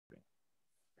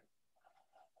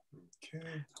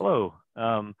Okay. Hello.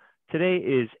 Today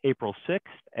is April 6th,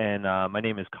 and my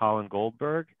name is Colin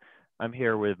Goldberg. I'm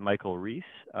here with Michael Rees,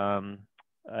 and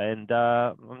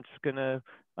I'm just going to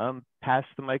pass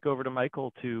the mic over to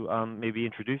Michael to maybe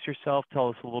introduce yourself, tell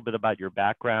us a little bit about your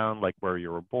background, like where you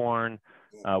were born,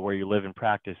 where you live and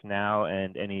practice now,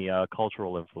 and any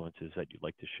cultural influences that you'd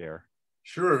like to share.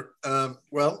 Sure.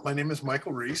 Well, my name is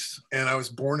Michael Rees, and I was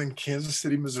born in Kansas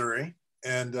City, Missouri.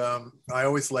 And I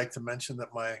always like to mention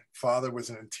that my father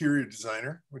was an interior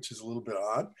designer, which is a little bit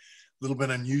odd, a little bit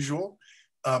unusual.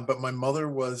 But my mother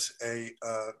was a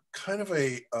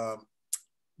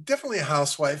definitely a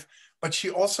housewife, but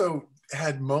she also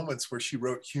had moments where she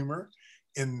wrote humor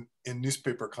in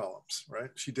newspaper columns, right?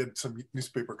 She did some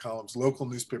newspaper columns, local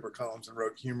newspaper columns, and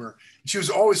wrote humor. She was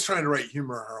always trying to write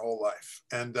humor her whole life.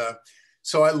 And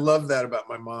so I love that about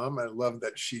my mom. I love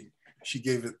that she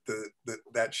gave it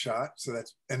that shot. So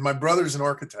that's, and my brother's an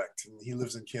architect, and he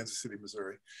lives in Kansas City,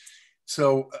 Missouri.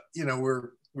 So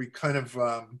we kind of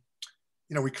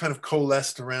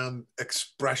coalesced around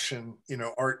expression,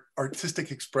 artistic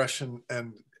expression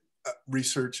and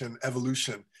research and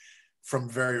evolution from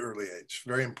very early age.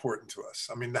 Very important to us.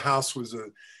 I mean, the house was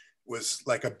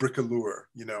like a bricoleur,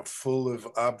 full of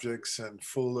objects and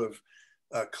full of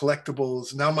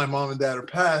collectibles. Now my mom and dad are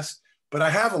passed, but I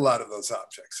have a lot of those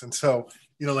objects. And so,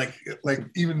 like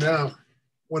even now,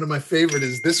 one of my favorite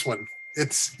is this one.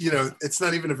 It's, it's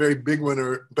not even a very big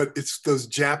one, but it's those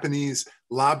Japanese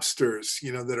lobsters,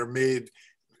 that are made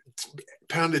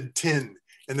pounded tin,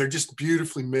 and they're just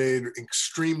beautifully made,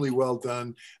 extremely well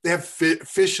done. They have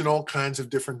fish and all kinds of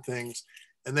different things.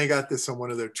 And they got this on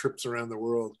one of their trips around the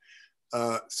world.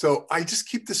 So I just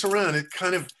keep this around. It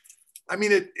kind of,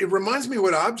 it reminds me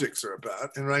what objects are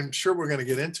about, and I'm sure we're going to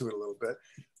get into it a little bit,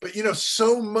 but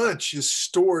so much is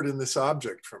stored in this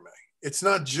object for me. It's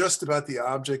not just about the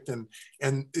object and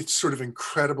its sort of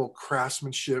incredible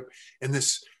craftsmanship and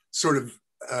this sort of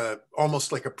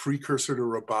almost like a precursor to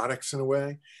robotics in a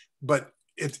way, but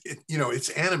it's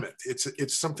animate.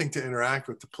 It's something to interact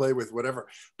with, to play with, whatever,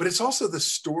 but it's also the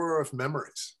store of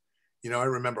memories. I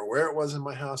remember where it was in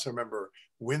my house. I remember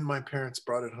when my parents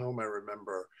brought it home. I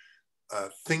remember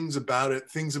things about it,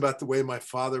 things about the way my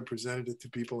father presented it to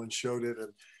people and showed it,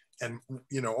 and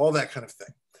all that kind of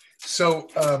thing. So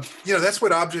that's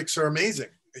what objects are amazing.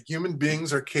 Human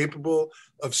beings are capable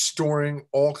of storing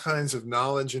all kinds of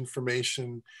knowledge,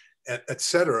 information,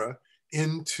 etc.,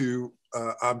 into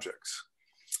objects.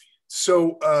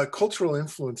 So cultural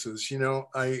influences.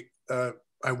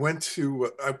 I went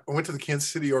to the Kansas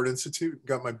City Art Institute,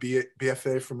 got my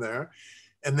BFA from there.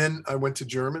 And then I went to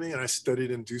Germany and I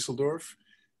studied in Dusseldorf,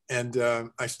 and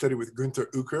I studied with Günter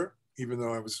Uecker, even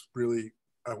though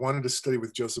I wanted to study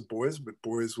with Joseph Beuys, but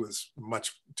Beuys was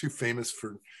much too famous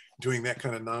for doing that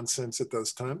kind of nonsense at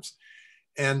those times.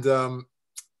 And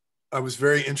I was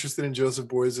very interested in Joseph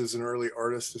Beuys as an early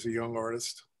artist, as a young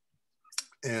artist.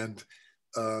 And,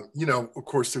 of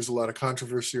course, there's a lot of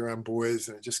controversy around Beuys,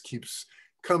 and it just keeps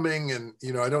coming, and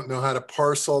I don't know how to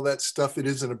parse all that stuff. It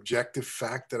is an objective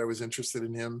fact that I was interested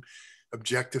in him,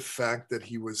 objective fact that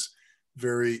he was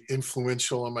very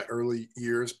influential in my early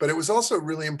years, but it was also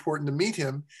really important to meet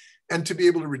him and to be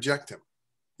able to reject him,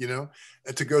 and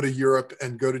to go to Europe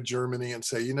and go to Germany and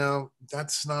say,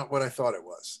 that's not what I thought it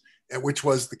was, and which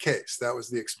was the case. That was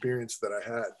the experience that I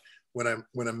had when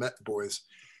I met Beuys.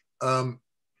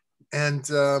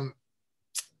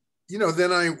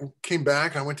 Then I came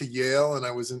back, I went to Yale, and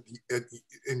I was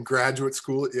in graduate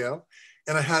school at Yale.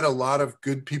 And I had a lot of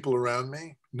good people around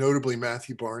me, notably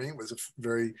Matthew Barney was a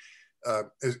very a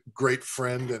great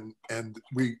friend. And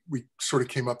we sort of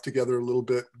came up together a little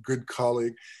bit, good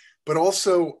colleague, but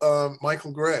also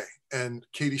Michael Gray and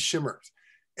Katie Schimmer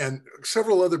and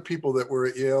several other people that were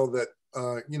at Yale that,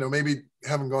 maybe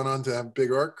haven't gone on to have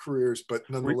big art careers, but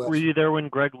nonetheless. Were you there when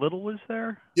Greg Little was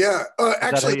there? Yeah,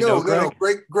 actually, no.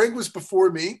 Greg was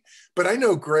before me, but I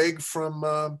know Greg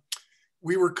from,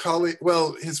 we were colleagues.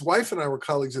 Well, his wife and I were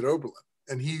colleagues at Oberlin,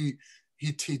 and he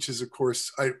teaches a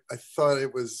course. I thought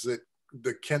it was at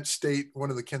the Kent State, one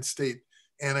of the Kent State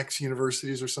annex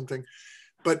universities or something.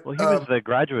 But well, he was the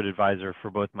graduate advisor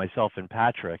for both myself and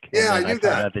Patrick. Yeah, and I knew found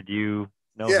that. out that you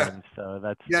know him, so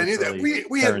that's I knew really that.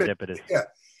 We had met, yeah.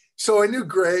 So I knew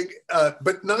Greg,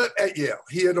 but not at Yale.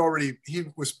 He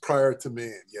was prior to me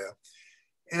at Yale.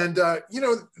 And,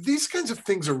 these kinds of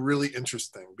things are really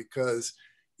interesting because,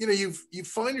 you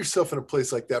find yourself in a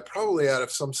place like that, probably out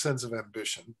of some sense of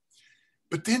ambition,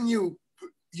 but then you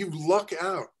luck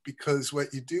out because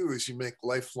what you do is you make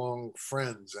lifelong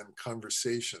friends and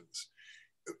conversations.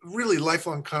 Really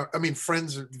lifelong,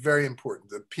 friends are very important,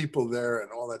 the people there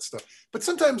and all that stuff. But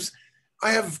sometimes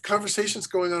I have conversations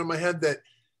going on in my head that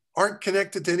aren't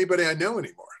connected to anybody I know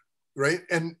anymore, right?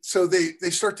 And so they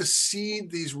start to see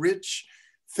these rich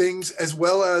things, as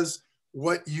well as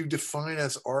what you define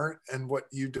as art and what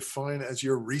you define as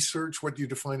your research, what you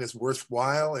define as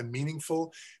worthwhile and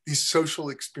meaningful. These social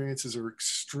experiences are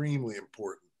extremely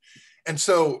important. And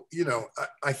so, you know,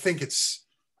 I think it's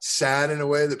sad in a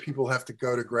way that people have to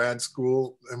go to grad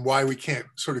school, and why we can't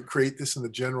sort of create this in the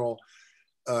general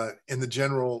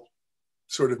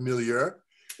sort of milieu.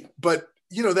 But,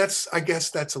 you know, I guess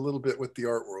that's a little bit what the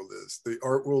art world is. The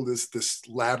art world is this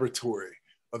laboratory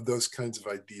of those kinds of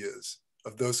ideas,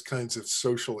 of those kinds of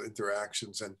social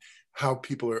interactions, and how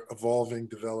people are evolving,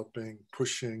 developing,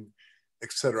 pushing,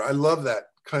 etc. I love that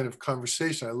kind of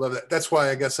conversation. I love that. That's why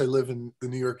I guess I live in the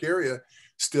New York area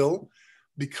still,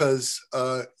 because,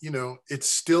 you know, it's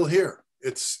still here.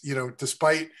 It's, you know,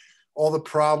 despite all the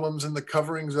problems and the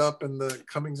coverings up and the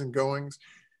comings and goings,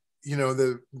 you know,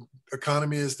 the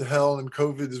economy is to hell and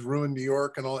COVID has ruined New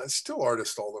York and all that. It's still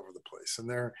artists all over the place. And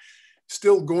they're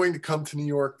still going to come to New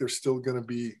York. They're still going to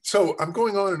be. So I'm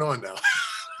going on and on now.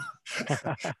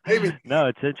 Maybe. No,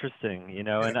 it's interesting, you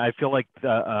know, and I feel like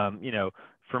the, you know,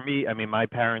 for me, I mean, my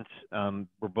parents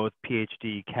were both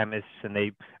PhD chemists, and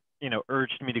they, you know,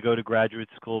 urged me to go to graduate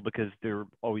school because they're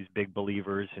always big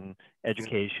believers in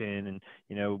education, and,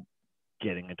 you know,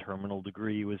 getting a terminal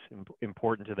degree was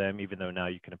important to them, even though now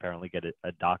you can apparently get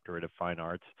a doctorate of fine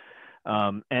arts.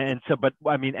 And so, but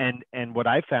I mean, and what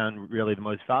I found really the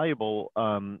most valuable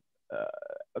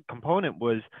component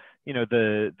was, you know,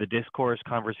 the discourse,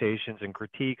 conversations, and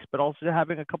critiques, but also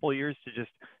having a couple of years to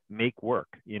just make work,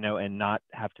 you know, and not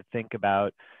have to think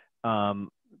about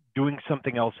doing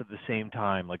something else at the same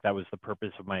time. Like, that was the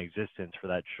purpose of my existence for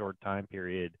that short time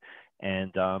period.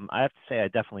 And I have to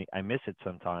say, I miss it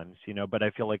sometimes, you know, but I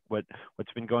feel like what's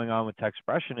been going on with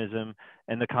Techspressionism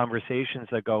and the conversations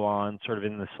that go on sort of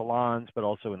in the salons, but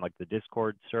also in like the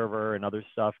Discord server and other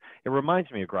stuff, it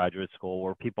reminds me of graduate school,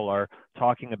 where people are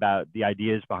talking about the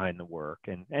ideas behind the work,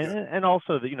 and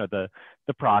also the, you know, the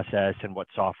process and what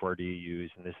software do you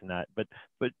use and this and that, but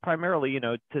primarily, you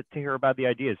know, to hear about the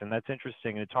ideas. And that's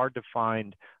interesting. And it's hard to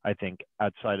find, I think,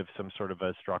 outside of some sort of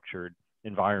a structured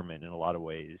environment in a lot of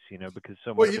ways, you know, because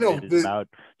so much of it is about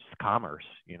just commerce,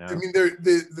 you know. I mean,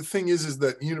 the thing is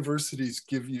that universities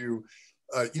give you,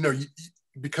 you know,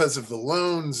 because of the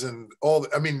loans and all,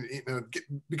 I mean, you know,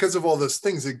 because of all those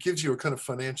things, it gives you a kind of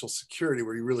financial security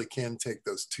where you really can take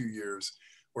those 2 years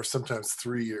or sometimes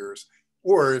 3 years,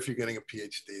 or if you're getting a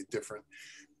PhD, different,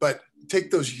 but take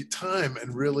those time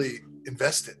and really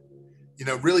invest it, you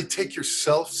know, really take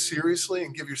yourself seriously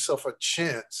and give yourself a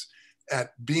chance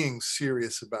at being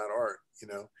serious about art, you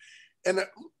know. And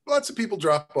lots of people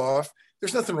drop off.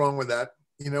 There's nothing wrong with that,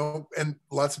 you know, and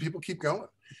lots of people keep going.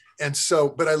 And so,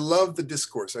 but I love the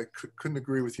discourse. I couldn't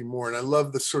agree with you more. And I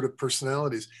love the sort of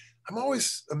personalities. I'm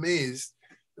always amazed,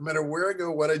 no matter where I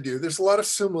go, what I do, there's a lot of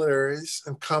similarities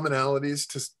and commonalities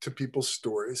to people's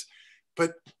stories,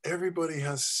 but everybody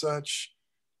has such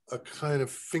a kind of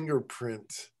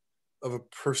fingerprint of a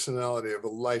personality, of a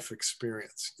life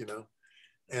experience, you know.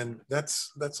 And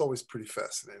that's always pretty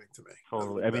fascinating to me.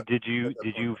 Totally. I mean, did you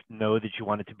know that you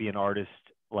wanted to be an artist,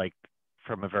 like,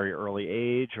 from a very early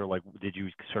age, or like, did you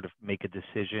sort of make a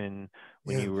decision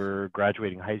when you were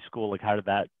graduating high school? Like, how did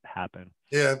that happen?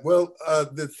 Yeah, well,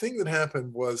 the thing that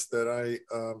happened was that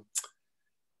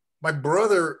my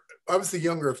brother, I was the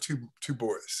younger of two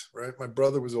boys, right? My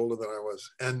brother was older than I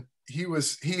was, and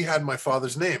he had my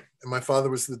father's name, and my father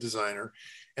was the designer.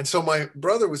 And so my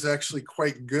brother was actually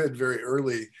quite good very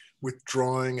early with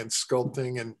drawing and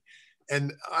sculpting,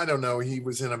 and I don't know, he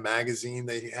was in a magazine.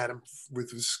 They had him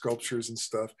with his sculptures and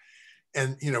stuff.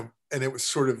 And, you know, and it was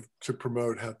sort of to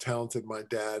promote how talented my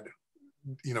dad,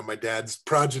 you know, my dad's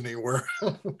progeny were.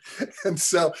 And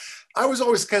so I was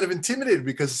always kind of intimidated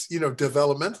because, you know,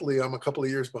 developmentally, I'm a couple of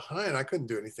years behind. I couldn't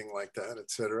do anything like that, et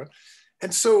cetera.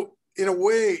 And so in a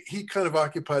way, he kind of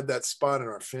occupied that spot in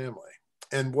our family.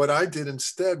 And what I did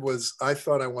instead was I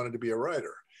thought I wanted to be a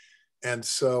writer. And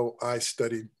so I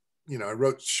studied, you know, I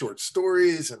wrote short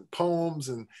stories and poems,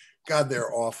 and God,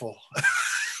 they're awful.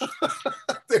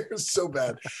 They're so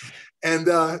bad. And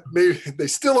maybe they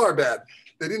still are bad.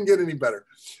 They didn't get any better.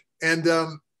 And,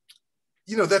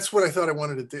 you know, that's what I thought I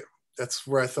wanted to do. That's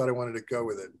where I thought I wanted to go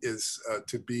with it, is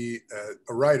to be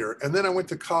a writer. And then I went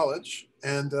to college,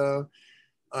 and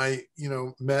I, you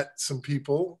know, met some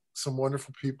people, some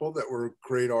wonderful people that were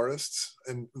great artists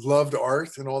and loved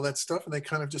art and all that stuff. And they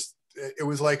kind of just, it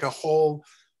was like a whole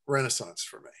renaissance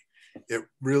for me. It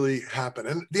really happened.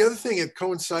 And the other thing, it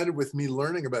coincided with me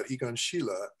learning about Egon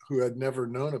Schiele, who I'd never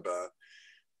known about.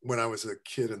 when I was a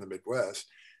kid in the Midwest.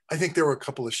 I think there were a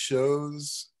couple of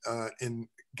shows in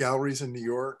galleries in New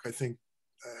York. I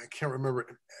can't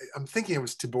remember. I'm thinking it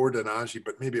was Tibor Donaji,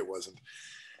 but maybe it wasn't.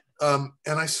 And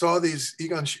I saw these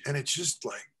Egon, and it just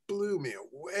like blew me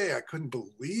away. I couldn't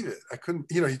believe it. I couldn't,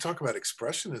 you talk about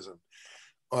expressionism.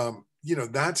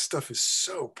 That stuff is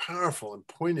so powerful and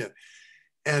poignant.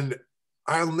 And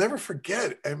I'll never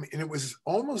forget. I mean, it was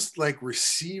almost like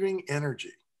receiving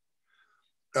energy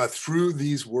through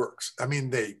these works. I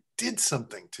mean, they did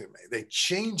something to me. They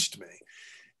changed me.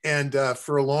 And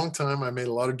for a long time, I made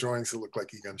a lot of drawings that looked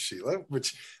like Egon Schiele,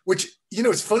 which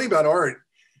it's funny about art.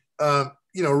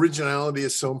 Originality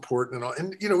is so important and all.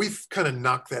 And, we've kind of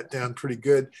knocked that down pretty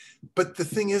good. But the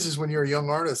thing is when you're a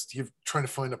young artist, you're trying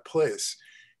to find a place.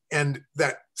 And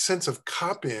that sense of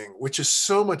copying, which is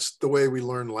so much the way we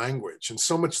learn language and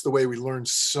so much the way we learn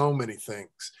so many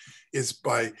things, is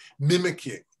by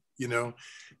mimicking,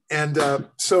 And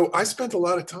so I spent a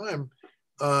lot of time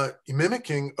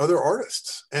mimicking other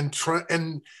artists and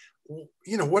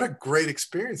what a great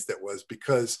experience that was,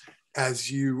 because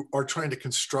as you are trying to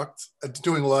construct,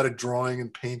 doing a lot of drawing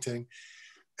and painting,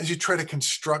 as you try to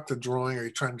construct a drawing or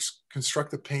you're trying to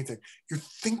construct a painting, you're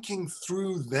thinking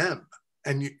through them,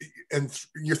 and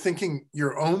you're thinking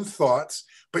your own thoughts,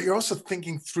 but you're also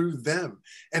thinking through them,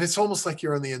 and it's almost like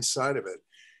you're on the inside of it.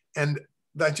 And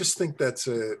I just think that's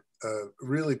a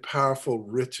really powerful,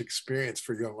 rich experience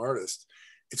for young artists.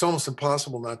 It's almost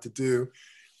impossible not to do.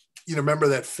 Remember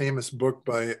that famous book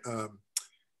by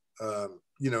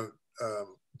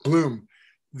Bloom,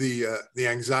 the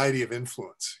Anxiety of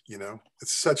Influence.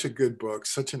 It's such a good book,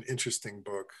 such an interesting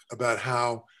book about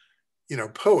how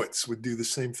poets would do the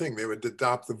same thing. They would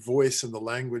adopt the voice and the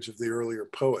language of the earlier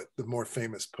poet, the more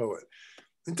famous poet.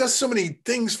 It does so many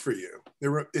things for you.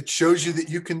 It shows you that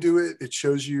you can do it. It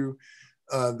shows you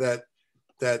that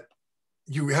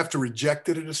you have to reject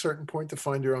it at a certain point to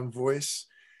find your own voice.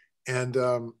 And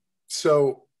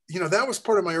so that was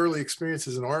part of my early experience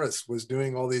as an artist, was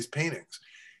doing all these paintings.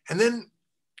 And then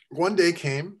one day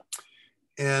came,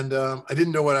 and I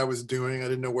didn't know what I was doing. I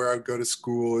didn't know where I'd go to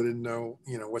school. I didn't know,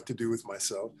 what to do with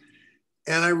myself.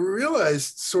 And I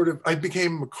realized I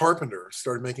became a carpenter,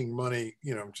 started making money,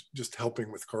 just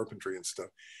helping with carpentry and stuff.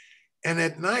 And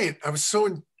at night, I was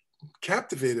so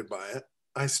captivated by it,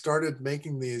 I started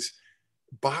making these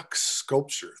box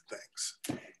sculpture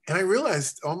things. And I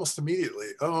realized almost immediately,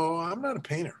 oh, I'm not a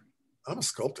painter, I'm a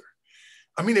sculptor.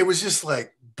 I mean, it was just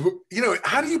like,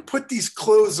 how do you put these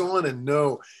clothes on and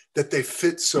know that they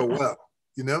fit so well?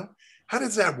 How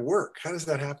does that work? How does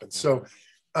that happen? So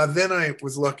then I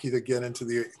was lucky to get into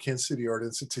the Kansas City Art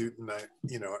Institute, and I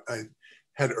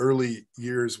had early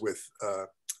years with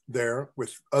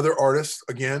other artists,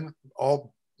 again,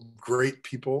 all great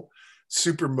people,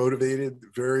 super motivated,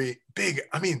 very big.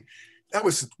 I mean, that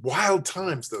was wild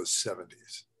times, those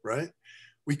 70s, right?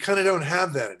 We kind of don't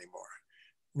have that anymore.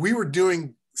 We were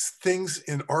doing things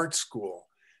in art school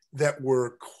that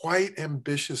were quite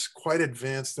ambitious, quite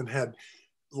advanced, and had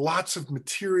lots of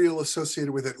material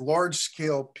associated with it, large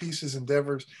scale pieces,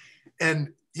 endeavors.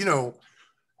 And,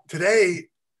 today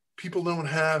people don't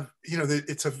have,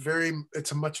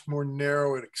 it's a much more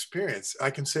narrow experience. I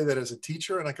can say that as a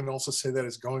teacher, and I can also say that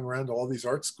as going around to all these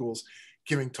art schools,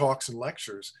 giving talks and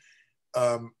lectures.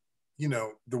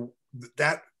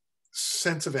 That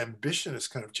sense of ambition is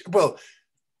kind of,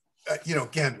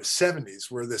 again, the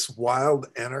 70s were this wild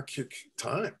anarchic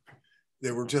time.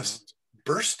 They were just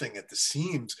bursting at the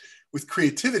seams with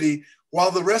creativity, while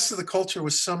the rest of the culture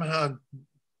was somehow,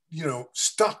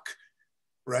 stuck,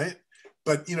 right?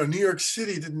 But, New York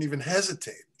City didn't even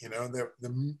hesitate.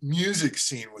 The music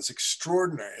scene was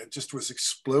extraordinary. It just was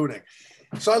exploding.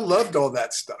 So I loved all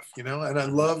that stuff, and I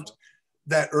loved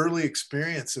that early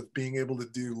experience of being able to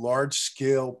do large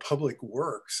scale public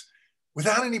works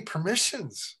without any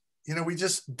permissions. We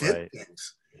just did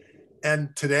things.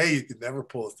 And today you could never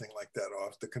pull a thing like that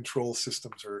off. The control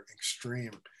systems are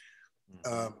extreme.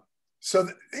 I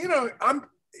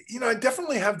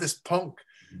definitely have this punk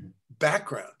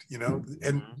background,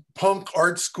 and punk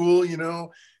art school, you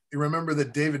remember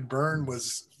that David Byrne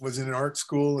was in an art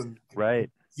school, and they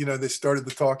started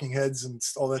the Talking Heads and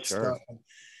all that stuff.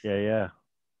 Yeah.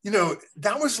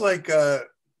 That was like that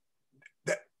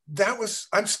was,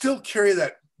 I'm still carry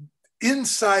that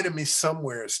inside of me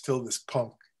somewhere, is still this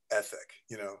punk ethic,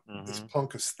 this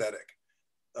punk aesthetic.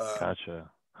 Gotcha.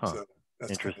 So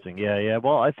interesting. Kind of, yeah.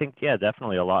 Well, I think,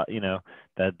 definitely a lot,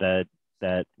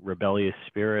 that rebellious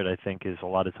spirit, I think, is a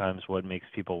lot of times what makes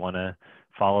people want to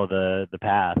follow the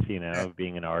path, of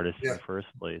being an artist in the first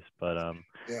place. But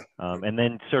and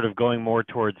then sort of going more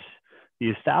towards the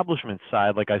establishment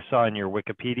side, like I saw in your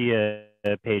Wikipedia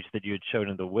page that you had shown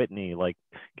in the Whitney, like,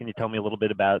 can you tell me a little bit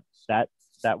about that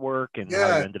work and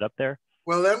how you ended up there?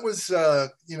 Well, that was,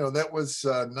 you know, that was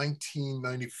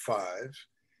 1995.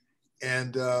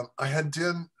 And I had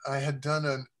done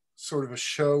a sort of a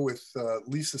show with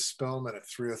Lisa Spellman at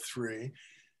 303.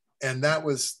 And that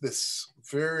was this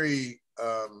very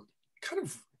kind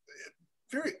of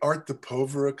very art de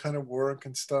pauvre kind of work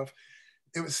and stuff.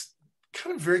 It was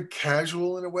kind of very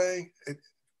casual in a way. It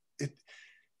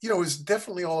you know, it was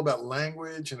definitely all about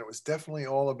language, and it was definitely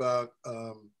all about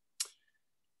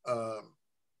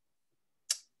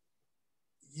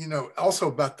you know, also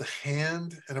about the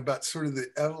hand and about sort of the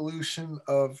evolution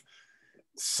of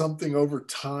something over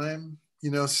time,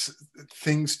 you know,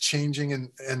 things changing,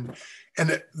 and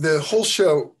the whole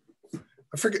show,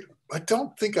 I forget, I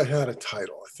don't think I had a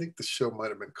title. I think the show might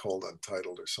have been called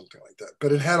Untitled or something like that,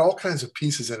 but it had all kinds of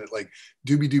pieces in it, like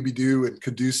Doobie Doobie Doo and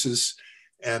Caduceus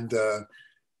and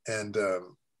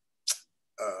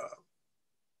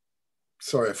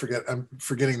sorry, I'm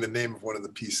forgetting the name of one of the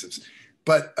pieces,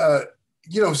 but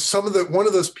you know, one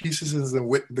of those pieces is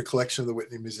the collection of the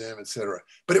Whitney Museum, et cetera.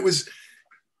 But it was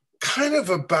kind of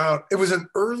it was an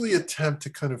early attempt to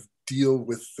kind of deal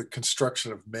with the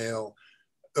construction of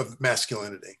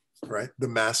masculinity, right? The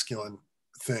masculine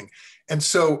thing. And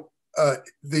so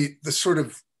the sort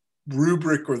of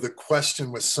rubric or the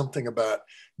question was something about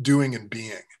doing and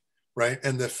being, right?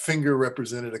 And the finger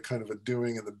represented a kind of a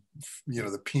doing, and the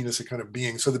penis a kind of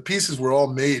being. So the pieces were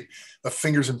all made of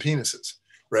fingers and penises,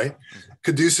 right?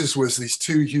 Caduceus was these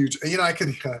two huge, you know, I could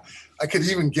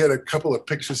even get a couple of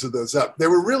pictures of those up. They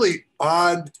were really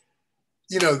odd,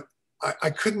 you know.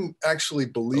 I couldn't actually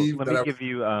believe that. Let me give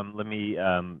you, I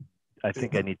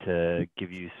think I need to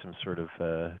give you some sort of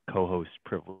co-host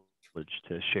privilege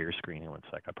to share your screen in 1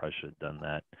 sec. I probably should have done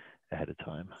that ahead of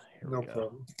time. Here we go.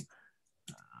 Problem.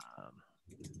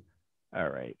 All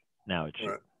right, now it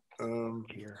should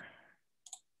here.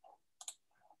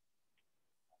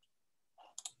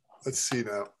 Let's see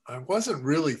now. I wasn't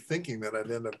really thinking that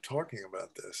I'd end up talking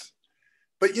about this,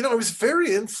 but you know, I was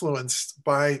very influenced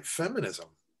by feminism,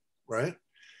 right?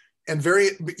 And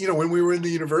you know, when we were in the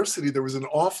university, there was an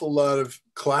awful lot of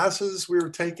classes we were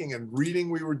taking and reading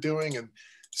we were doing and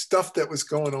stuff that was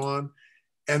going on.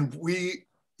 And we,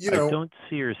 you know, I don't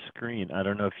see your screen. I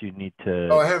don't know if you need to.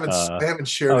 Oh, I haven't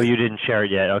shared. Oh, you didn't share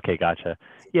it yet. Okay, gotcha.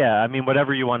 Yeah, I mean,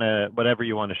 whatever you want to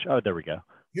show. Oh, there we go.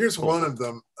 Here's cool. One of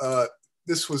them.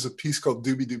 This was a piece called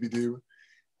Doobie Doobie Doo.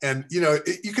 And, you know,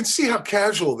 you can see how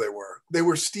casual they were. They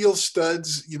were steel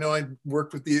studs, you know, I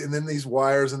worked with and then these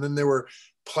wires, and then there were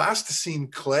plasticine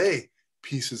clay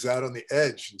pieces out on the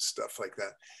edge and stuff like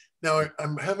that. Now,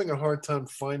 I'm having a hard time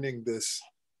finding this,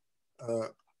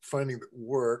 finding that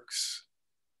works.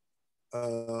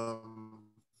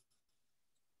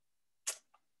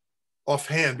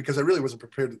 Offhand, because I really wasn't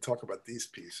prepared to talk about these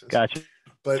pieces. Gotcha.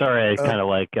 But sorry, I kind of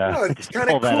like no, it's kind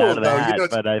of cool, out of the hat, you know,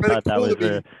 but I thought that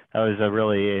was a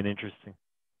really an interesting.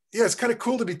 Yeah, it's kind of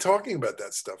cool to be talking about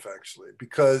that stuff, actually,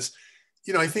 because,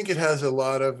 you know, I think it has a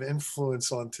lot of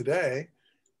influence on today.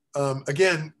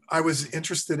 Again, I was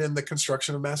interested in the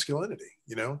construction of masculinity,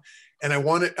 you know, and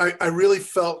I really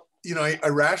felt, you know, I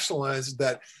rationalized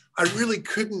that I really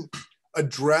couldn't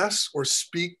address or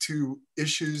speak to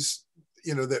issues,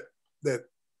 you know, that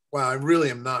wow, I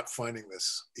really am not finding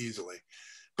this easily,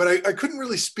 but I couldn't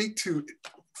really speak to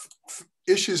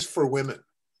issues for women,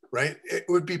 right? It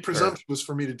would be presumptuous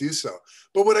for me to do so.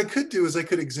 But what I could do is I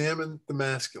could examine the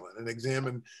masculine and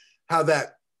examine how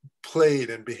that played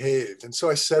and behaved. And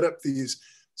so I set up these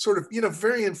sort of, you know,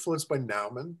 very influenced by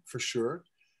Naumann for sure.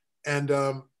 And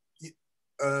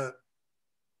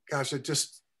gosh,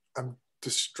 I'm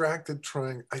distracted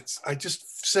trying. I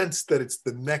just sense that it's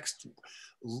the next,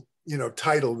 you know,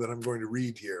 title that I'm going to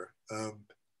read here.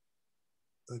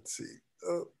 Let's see.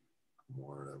 Oh,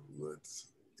 more of woods.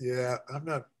 Yeah, I'm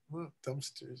not. Well,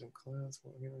 dumpsters and clouds.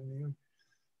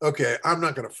 Okay, I'm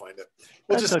not going to find it.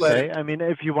 We'll That's just okay. let it. I mean,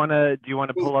 if you want to, do you want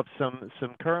to pull up some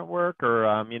current work,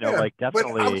 or you know, like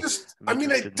definitely. I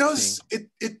mean, it does. It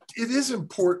is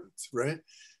important, right?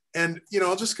 And you know,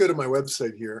 I'll just go to my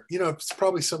website here. You know, it's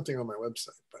probably something on my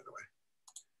website, by the way.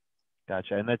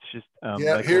 Gotcha, and that's just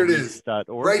yeah, here it is,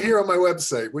 right here on my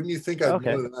website. Wouldn't you think I'd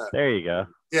know that? There you go.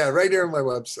 Yeah, right here on my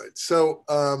website. So,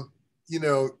 you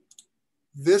know,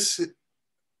 this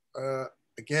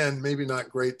again, maybe not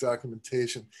great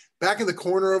documentation. Back in the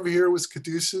corner over here was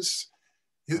Caduceus.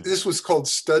 This was called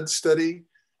Stud Study.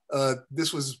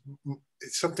 This was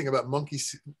something about monkey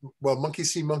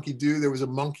see, monkey do. There was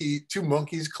two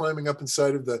monkeys climbing up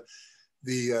inside of the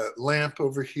lamp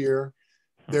over here.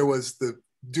 There was the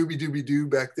Doobie Doobie Doo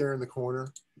back there in the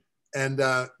corner. And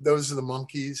those are the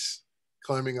monkeys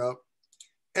climbing up.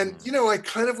 And, you know, I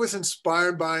kind of was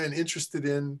inspired by and interested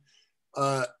in,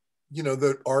 you know,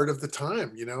 the art of the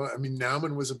time. You know, I mean,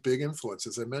 Nauman was a big influence,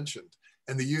 as I mentioned,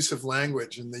 and the use of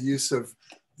language and the use of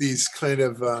these kind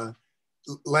of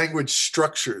language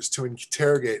structures to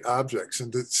interrogate objects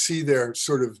and to see their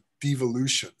sort of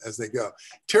devolution as they go.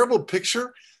 Terrible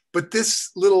picture, but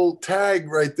this little tag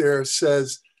right there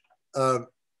says,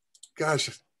 gosh,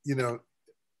 you know,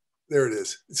 there it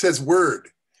is. It says word,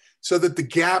 so that the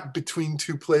gap between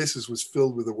two places was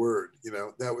filled with a word. You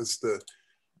know, that was the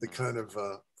kind of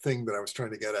thing that I was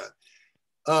trying to get at.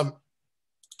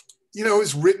 You know, it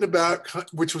was written about,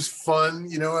 which was fun.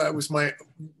 You know, it was my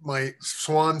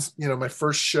Swans, you know, my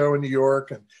first show in New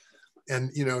York, and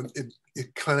you know,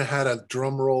 it kind of had a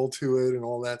drum roll to it and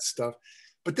all that stuff.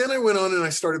 But then I went on and I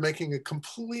started making a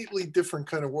completely different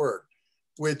kind of work,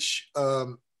 which,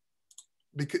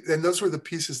 because, and those were the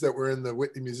pieces that were in the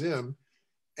Whitney Museum,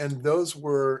 and those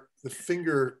were the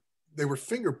finger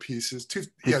pieces.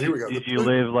 Here we go. Did you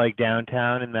live like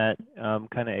downtown in that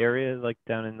kind of area, like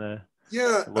down in the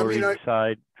Lower East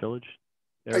Side Village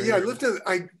area? Yeah, I lived in,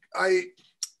 I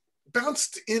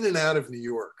bounced in and out of New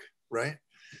York, right?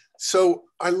 So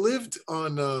I lived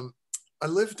on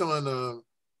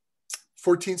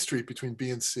 14th Street between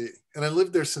B and C. And I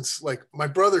lived there since, like, my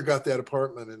brother got that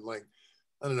apartment in, like,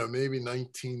 I don't know, maybe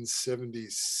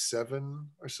 1977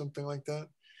 or something like that.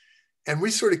 And we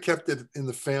sort of kept it in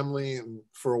the family, and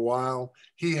for a while,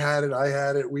 he had it, I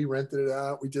had it, we rented it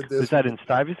out, we did this. Is that in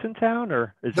Stuyvesant Town,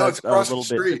 or is no? that It's across a little the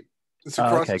street. bit? It's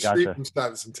across the street gotcha. from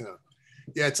Stuyvesant Town.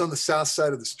 Yeah, it's on the south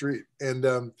side of the street, and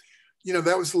you know,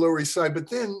 that was the Lower East Side. But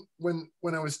then when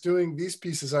I was doing these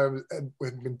pieces, I had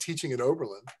been teaching at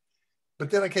Oberlin,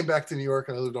 but then I came back to New York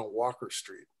and I lived on Walker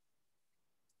Street,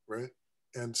 right?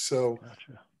 And so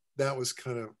that was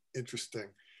kind of interesting.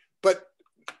 But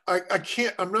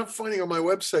I'm not finding on my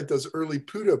website those early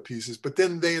Putto pieces, but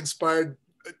then they inspired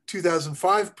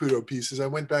 2005 Putto pieces. I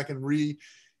went back and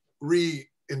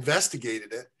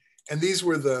re-investigated it. And these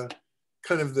were the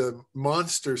kind of the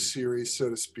monster series,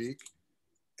 so to speak.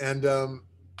 And oh,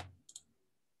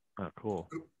 cool.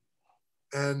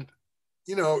 And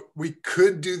you know, we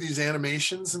could do these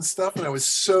animations and stuff, and I was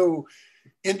so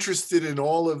interested in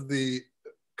all of the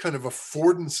kind of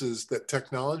affordances that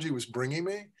technology was bringing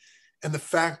me, and the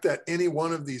fact that any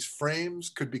one of these frames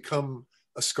could become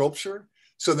a sculpture.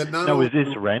 So that not only, is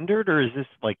this rendered, or is this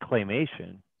like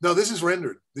claymation? No, this is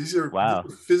rendered. These are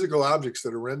physical objects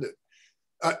that are rendered.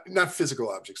 Not physical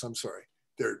objects, I'm sorry.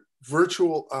 They're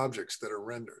virtual objects that are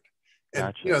rendered.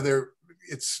 And you know,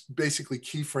 it's basically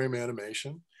keyframe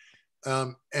animation.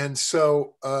 And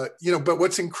so, you know, but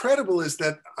what's incredible is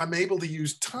that I'm able to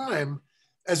use time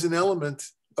as an element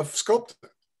of sculpting,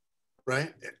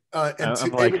 right? And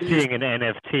I'm like seeing an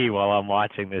NFT while I'm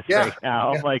watching this right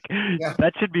now. I'm like,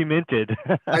 that should be minted.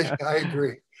 I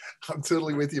agree. I'm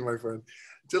totally with you, my friend.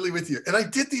 Totally with you. And I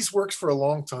did these works for a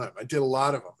long time. I did a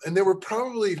lot of them. And they were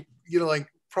probably, you know, like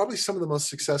probably some of the most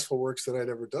successful works that I'd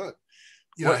ever done.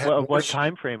 You know, what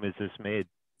time frame is this made?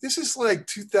 This is like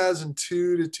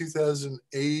 2002 to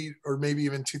 2008, or maybe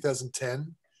even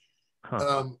 2010.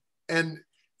 And,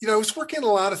 you know, I was working on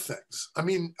a lot of things. I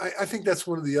mean, I think that's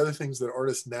one of the other things that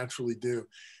artists naturally do.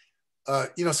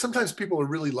 You know, sometimes people are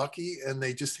really lucky and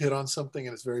they just hit on something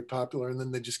and it's very popular, and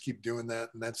then they just keep doing that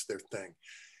and that's their thing.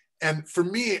 And for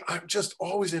me, I'm just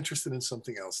always interested in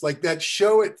something else. Like that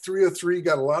show at 303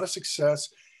 got a lot of success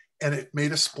and it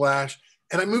made a splash,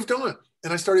 and I moved on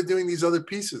and I started doing these other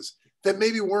pieces that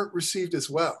maybe weren't received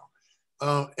as well.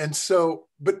 And so,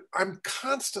 but I'm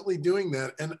constantly doing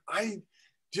that. And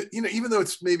you know, even though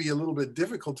it's maybe a little bit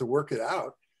difficult to work it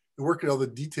out, to work out all the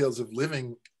details of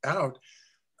living out,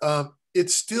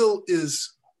 it still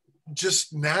is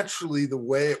just naturally the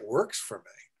way it works for me.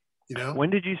 You know? When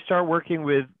did you start working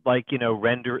with, like, you know,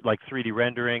 3D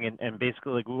rendering, and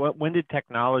basically, like, when did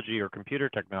technology or computer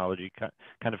technology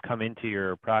kind of come into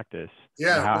your practice?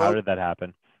 Yeah. How did that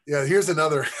happen? Yeah, here's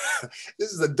another,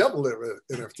 this is a double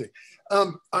NFT.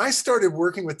 I started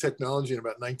working with technology in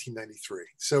about 1993.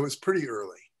 So it was pretty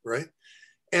early, right?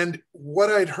 And what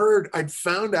I'd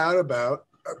found out about,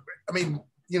 I mean,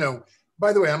 you know,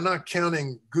 by the way, I'm not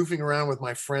counting goofing around with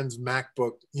my friend's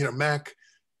MacBook, you know,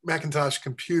 Macintosh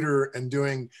computer and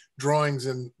doing drawings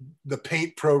and the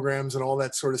paint programs and all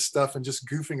that sort of stuff, and just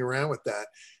goofing around with that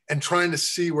and trying to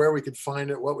see where we could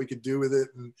find it, what we could do with it,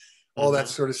 and all that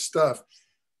sort of stuff.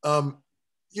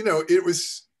 You know, it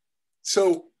was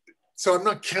so I'm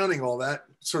not counting all that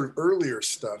sort of earlier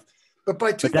stuff, but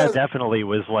by 2000, but that definitely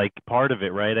was like part of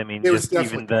it, right? I mean, it was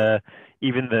just even the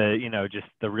even the, you know, just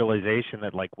the realization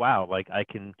that like, wow, like I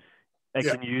can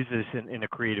Yeah. use this in a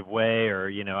creative way, or,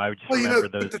 you know, I would just Well, you know,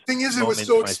 remember those but the thing is, it was moments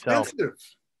so myself. expensive.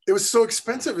 It was so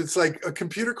expensive. It's like a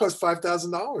computer cost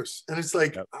 $5,000. And it's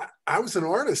like, Yep. I was an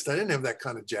artist. I didn't have that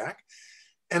kind of jack.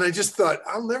 And I just thought,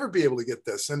 I'll never be able to get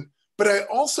this. But I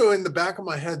also, in the back of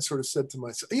my head, sort of said to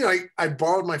myself, you know, I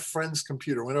borrowed my friend's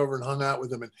computer, went over and hung out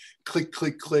with him and click,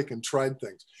 click, click, and tried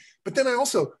things. But then I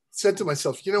also said to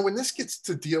myself, you know, when this gets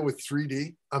to deal with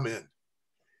 3D, I'm in.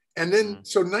 And then,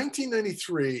 so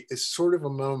 1993 is sort of a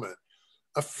moment.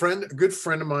 A good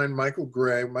friend of mine, Michael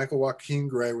Joaquin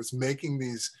Gray, was making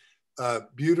these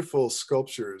beautiful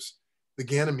sculptures, the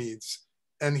Ganymedes,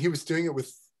 and he was doing it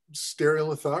with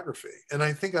stereolithography. And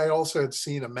I think I also had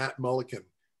seen a Matt Mulliken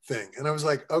thing. And I was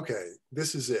like, okay,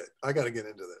 this is it. I got to get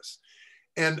into this.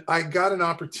 And I got an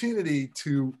opportunity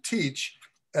to teach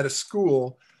at a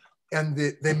school, and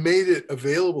they made it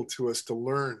available to us to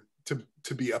learn,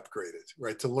 to be upgraded,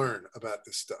 right? To learn about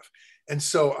this stuff. And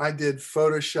so I did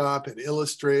Photoshop and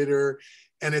Illustrator.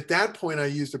 And at that point, I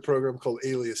used a program called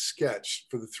Alias Sketch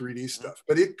for the 3D stuff,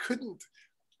 but it couldn't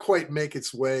quite make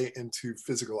its way into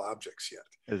physical objects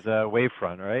yet. Is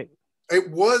Wavefront, right? It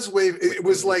was it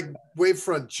was like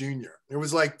Wavefront Junior. It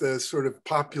was like the sort of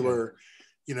popular,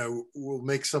 you know, we'll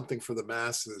make something for the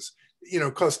masses, you know,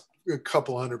 cost a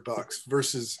couple $100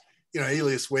 versus, you know,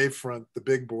 Alias Wavefront, the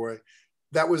big boy.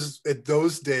 That was, at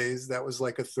those days, that was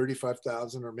like a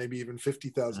 $35,000 or maybe even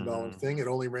 $50,000 thing. It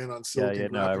only ran on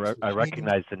Silicon Graphics. I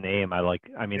recognize the name.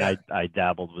 I mean, I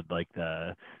dabbled with like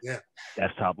the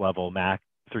desktop level Mac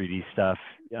 3D stuff,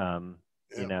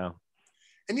 you know.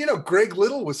 And, you know, Greg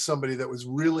Little was somebody that was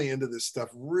really into this stuff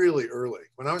really early.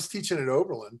 When I was teaching at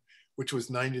Oberlin, which was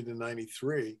 90 to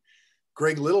 93,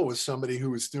 Greg Little was somebody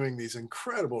who was doing these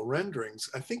incredible renderings.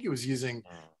 I think he was using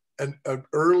an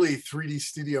early 3D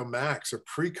Studio Max, or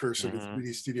precursor to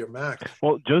 3D Studio Max.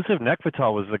 Well, Joseph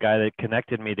Nekvital was the guy that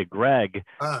connected me to Greg.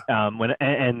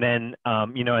 And then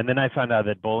I found out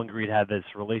that Bowling Green had this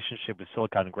relationship with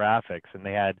Silicon Graphics, and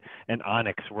they had an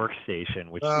Onyx workstation,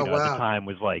 which at the time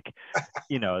was like,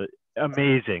 you know,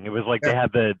 amazing. It was like they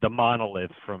had the monolith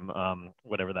from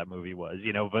whatever that movie was,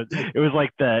 you know, but it was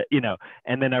like the, you know,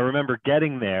 and then I remember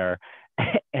getting there,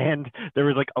 and there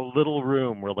was like a little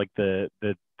room where like the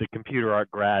computer art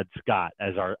grads got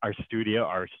as our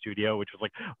studio, which was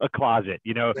like a closet,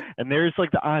 you know, and there's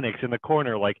like the Onyx in the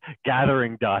corner, like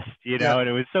gathering dust, you know, and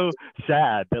it was so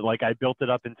sad that like I built it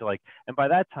up into like, and by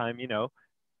that time, you know,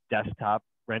 desktop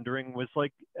rendering was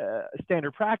like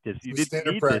standard practice. You didn't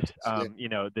need this, you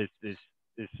know, this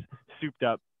souped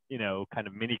up, you know, kind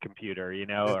of mini computer, you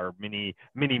know, or mini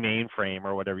mainframe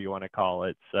or whatever you want to call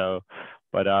it. So,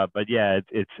 but yeah,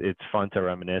 it's fun to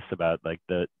reminisce about like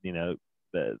the, you know,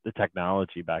 the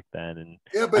technology back then.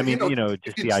 And I mean, you know,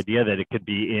 just the idea that it could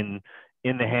be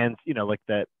in the hands, you know, like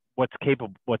that, what's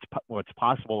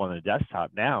possible on a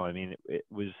desktop now. I mean, it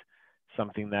was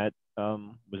something that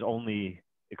was only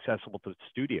accessible to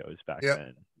studios back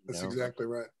then. That's exactly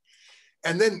right.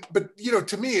 And then, but you know,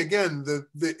 to me, again,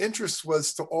 the interest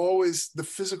was to always, the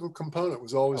physical component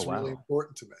was always really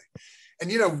important to me.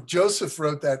 And you know, Joseph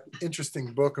wrote that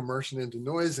interesting book, Immersion into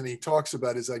Noise, and he talks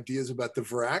about his ideas about the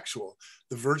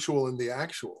virtual and the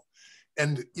actual.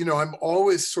 And you know, I'm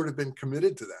always sort of been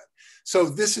committed to that. So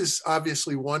this is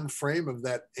obviously one frame of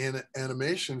that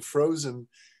animation frozen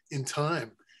in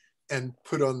time and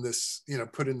put on this, you know,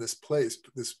 put in this place,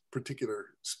 this particular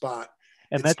spot.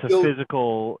 And that's still, a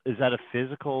physical, is that a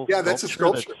physical sculpture? That's a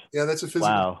sculpture. That's a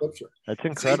physical sculpture. That's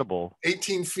incredible. It's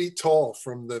 18 feet tall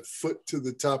from the foot to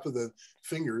the top of the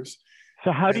fingers.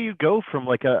 So how do you go from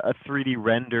like a 3D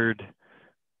rendered,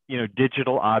 you know,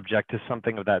 digital object to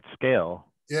something of that scale?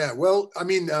 Yeah, well, I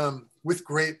mean, with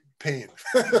great pain.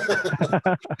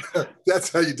 That's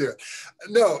how you do it.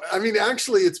 No, I mean,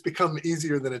 actually, it's become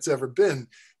easier than it's ever been.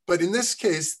 But in this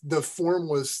case, the form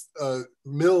was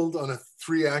milled on a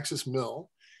 3-axis mill.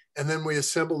 And then we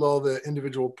assembled all the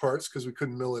individual parts because we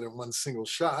couldn't mill it in one single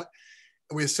shot.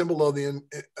 And we assembled all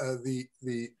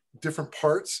the different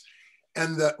parts.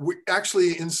 And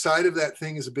actually inside of that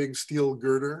thing is a big steel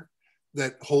girder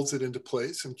that holds it into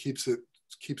place and keeps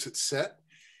it set.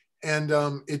 And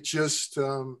it just,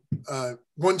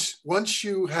 once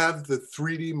you have the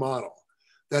 3D model,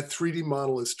 that 3D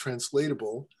model is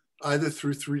translatable either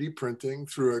through 3D printing,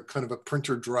 through a kind of a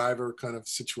printer driver kind of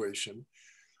situation,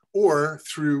 or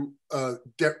through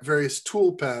various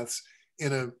tool paths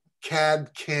in a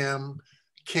CAD CAM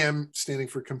standing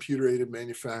for computer aided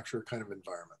manufacturer kind of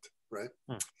environment, right?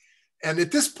 And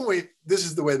at this point, this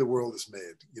is the way the world is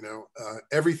made. You know,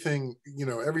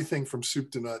 everything from soup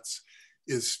to nuts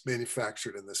is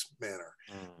manufactured in this manner.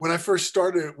 Mm. When I first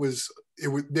started,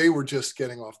 they were just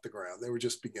getting off the ground. They were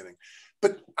just beginning.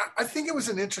 But I think it was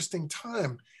an interesting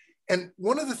time. And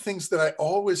one of the things that I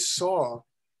always saw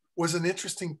was an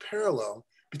interesting parallel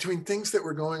between things that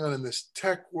were going on in this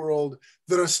tech world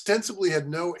that ostensibly had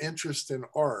no interest in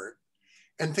art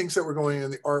and things that were going on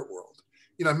in the art world.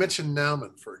 You know, I mentioned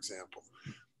Naumann, for example.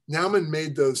 Naumann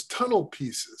made those tunnel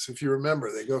pieces. If you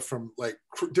remember, they go from like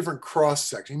different cross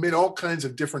sections. He made all kinds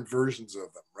of different versions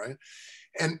of them, right?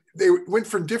 And they went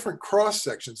from different cross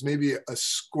sections, maybe a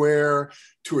square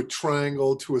to a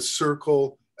triangle to a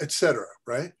circle, etc.,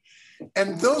 right?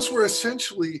 And those were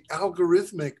essentially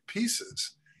algorithmic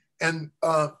pieces. And,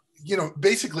 you know,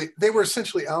 basically they were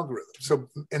essentially algorithms. So,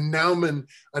 and Naumann,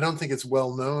 I don't think it's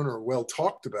well known or well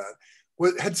talked about,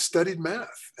 had studied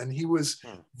math, and he was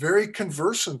very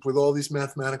conversant with all these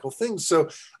mathematical things. So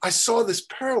I saw this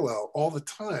parallel all the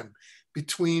time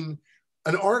between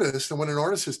an artist and what an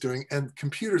artist is doing and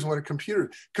computers and what a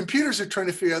computers are trying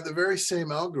to figure out the very same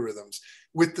algorithms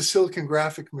with the silicon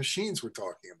graphic machines we're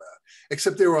talking about,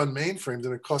 except they were on mainframes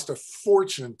and it cost a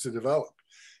fortune to develop.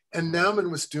 And Naumann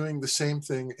was doing the same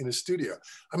thing in his studio.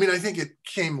 I mean, I think it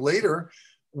came later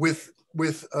with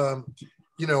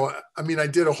you know, I mean, I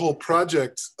did a whole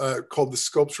project called the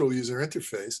Sculptural User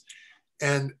Interface,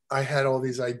 and I had all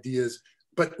these ideas.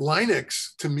 But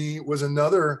Linux, to me, was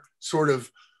another sort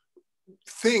of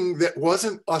thing that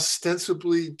wasn't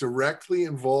ostensibly directly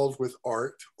involved with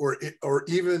art or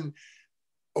even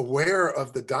aware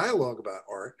of the dialogue about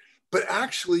art, but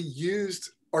actually used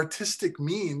artistic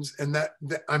means. And that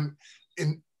I'm,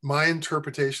 in my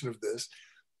interpretation of this,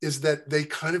 is that they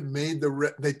kind of made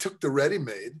they took the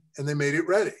ready-made and they made it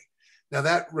ready. Now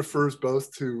that refers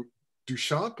both to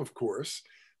Duchamp, of course,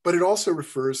 but it also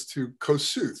refers to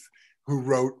Kossuth, who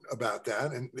wrote about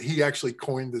that. And he actually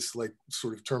coined this like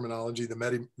sort of terminology,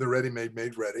 the ready-made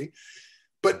made ready.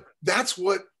 But that's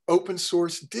what open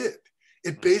source did.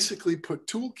 It basically put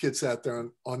toolkits out there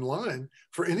online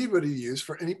for anybody to use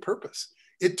for any purpose.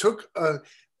 It took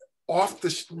off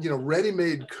the, you know,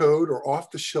 ready-made code or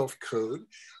off-the-shelf code,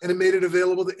 and it made it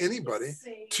available to anybody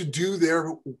to do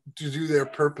their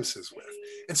purposes with.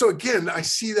 And so again, I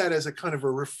see that as a kind of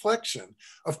a reflection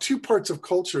of two parts of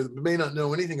culture that may not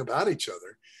know anything about each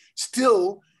other,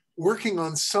 still working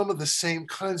on some of the same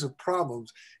kinds of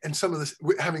problems and some of this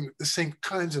having the same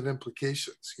kinds of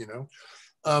implications. You know,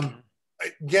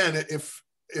 again,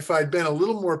 if I'd been a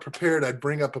little more prepared, I'd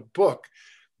bring up a book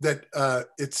that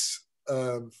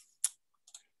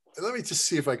let me just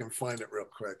see if I can find it real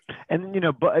quick. And, you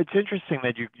know, but it's interesting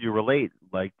that you relate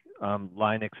like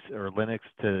Linux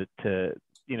to,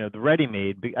 you know, the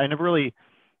ready-made. I never really,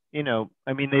 you know,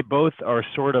 I mean, they both are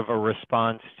sort of a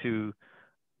response to,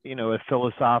 you know, a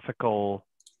philosophical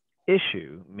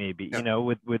issue, maybe, you know,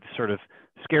 with sort of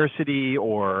scarcity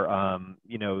or,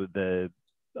 you know,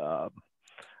 I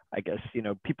guess, you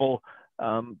know, people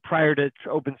prior to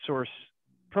open source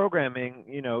programming,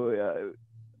 you know,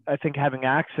 I think having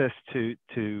access to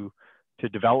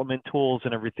development tools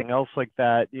and everything else like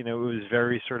that, you know, it was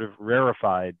very sort of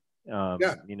rarefied.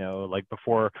 You know, like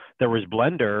before there was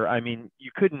Blender, I mean,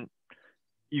 you couldn't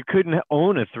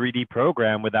own a 3D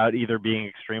program without either being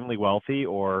extremely wealthy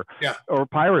or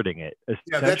pirating it,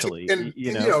 essentially.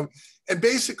 You know, and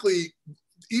basically,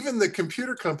 even the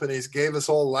computer companies gave us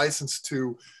all license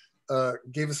to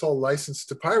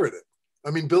pirate it. I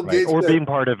mean, Bill Gates or being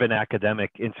part of an academic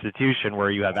institution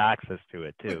where you have access to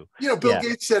it too. You know, Bill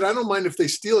Gates said, "I don't mind if they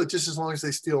steal it, just as long as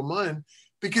they steal mine,"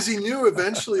 because he knew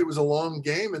eventually it was a long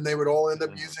game, and they would all end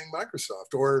up using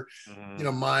Microsoft or, you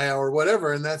know, Maya or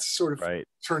whatever, and that's sort of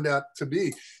turned out to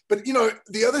be. But you know,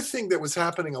 the other thing that was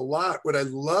happening a lot, what I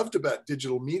loved about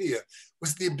digital media,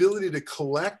 was the ability to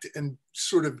collect and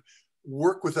sort of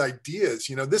work with ideas.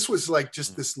 You know, this was like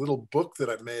just this little book that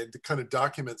I made to kind of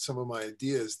document some of my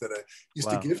ideas that I used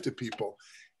to give to people.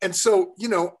 And so, you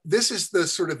know, this is the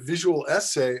sort of visual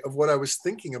essay of what I was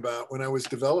thinking about when I was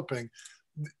developing.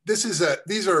 This is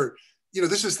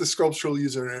the sculptural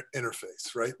user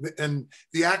interface, right? And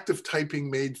the act of typing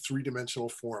made three-dimensional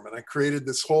form. And I created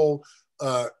this whole,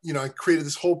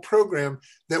 program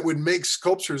that would make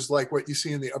sculptures like what you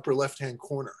see in the upper left-hand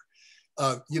corner.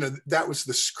 You know, that was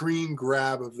the screen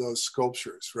grab of those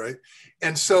sculptures, right?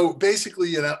 And so basically,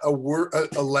 you know,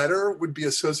 a letter would be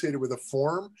associated with a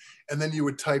form, and then you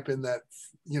would type in that,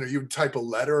 you know, you would type a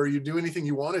letter, or you do anything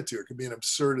you wanted to. It could be an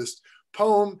absurdist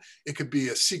poem, it could be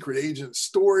a secret agent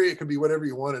story, it could be whatever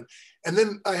you wanted. And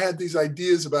then I had these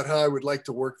ideas about how I would like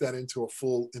to work that into a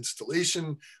full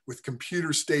installation with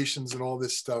computer stations and all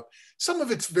this stuff. Some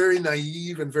of it's very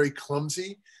naive and very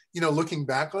clumsy, looking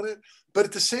back on it. But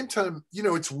at the same time,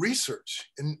 it's research.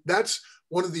 And that's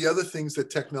one of the other things that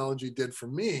technology did for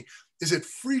me, is it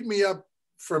freed me up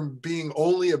from being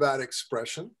only about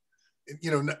expression,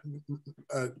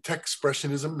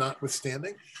 Techspressionism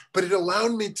notwithstanding, but it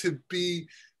allowed me to be,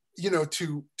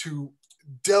 to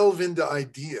delve into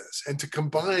ideas and to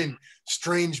combine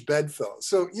strange bedfellows.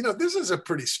 So, this is a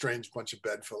pretty strange bunch of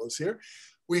bedfellows here.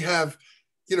 We have,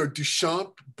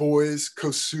 Duchamp, Beuys,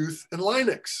 Kossuth, and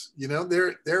Linux.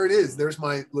 There it is. There's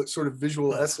my sort of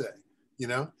visual essay,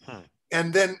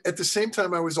 And then at the same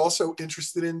time, I was also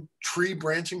interested in tree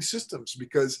branching systems,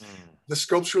 because the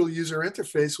sculptural user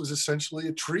interface was essentially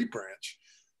a tree branch.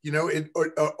 It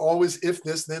always if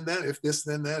this, then that, if this,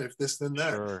 then that, if this, then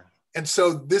that. Sure. And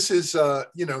so this is,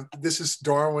 this is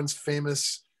Darwin's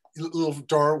famous, little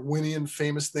Darwinian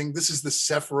famous thing. This is the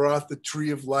Sephiroth, the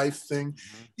tree of life thing.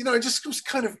 I just was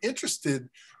kind of interested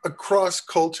across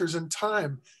cultures and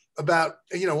time about,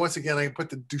 once again, I put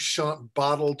the Duchamp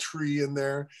bottle tree in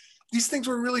there. These things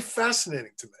were really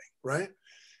fascinating to me, right?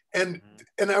 And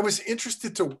I was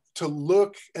interested to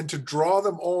look and to draw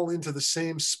them all into the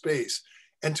same space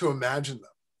and to imagine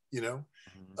them,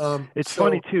 It's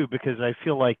funny too, because I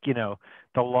feel like,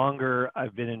 the longer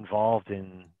I've been involved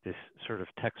in this sort of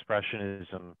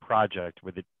Techspressionism project,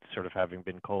 with it sort of having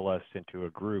been coalesced into a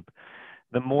group,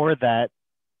 the more that,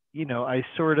 I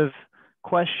sort of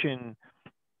question,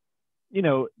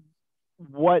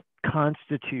 what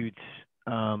constitutes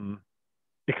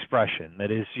expression.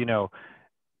 That is,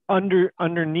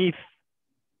 underneath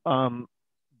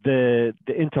the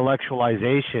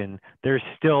intellectualization, there's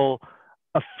still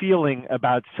a feeling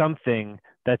about something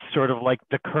that's sort of like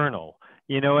the kernel.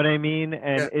 You know what I mean?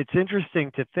 And it's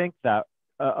interesting to think that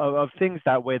of things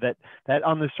that way, that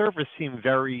on the surface seem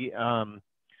very,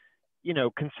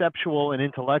 conceptual and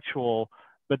intellectual.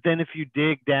 But then if you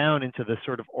dig down into the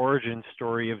sort of origin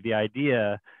story of the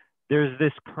idea, there's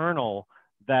this kernel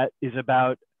that is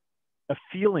about a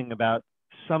feeling about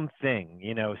something,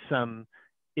 some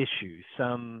issue,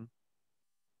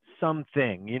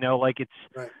 something, like it's,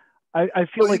 right. I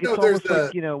feel like it's almost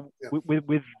like,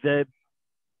 with the,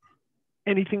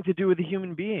 anything to do with a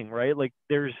human being, right? Like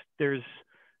there's,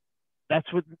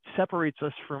 that's what separates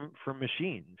us from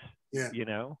machines,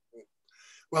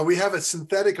 Well, we have a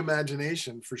synthetic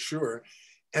imagination for sure.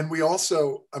 And we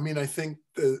also, I think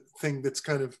the thing that's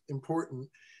kind of important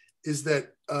is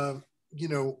that,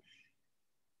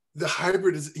 the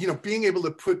hybrid is, being able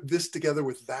to put this together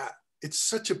with that. It's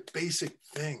such a basic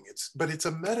thing. But it's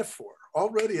a metaphor.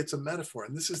 Already it's a metaphor.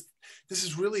 And this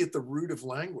is really at the root of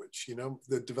language,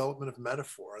 the development of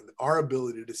metaphor and our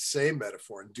ability to say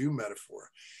metaphor and do metaphor.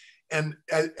 And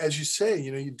as you say,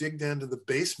 you dig down to the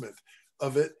basement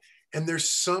of it, and there's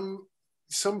something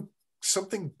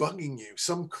bugging you,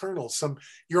 some kernel,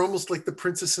 you're almost like the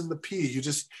princess and the pea. You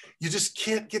just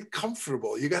can't get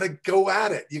comfortable. You got to go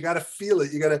at it. You got to feel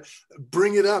it. You got to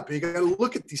bring it up. You got to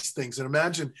look at these things and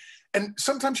imagine. And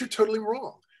sometimes you're totally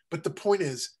wrong. But the point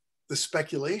is the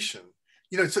speculation.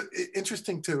 It's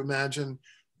interesting to imagine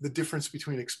the difference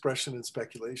between expression and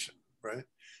speculation, right?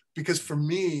 Because for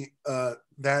me,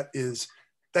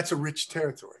 that's a rich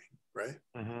territory, right?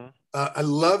 I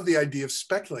love the idea of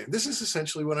speculating. This is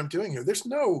essentially what I'm doing here. There's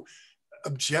no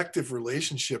objective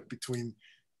relationship between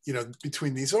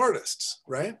these artists,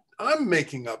 right? I'm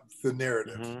making up the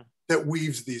narrative that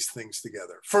weaves these things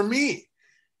together for me.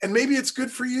 And maybe it's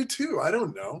good for you too. I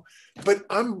don't know, but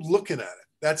I'm looking at it.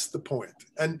 That's the point.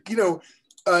 And,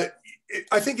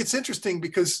 I think it's interesting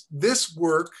because this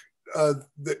work,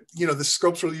 the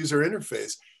sculptural user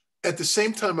interface, at the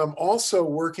same time, I'm also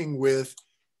working with,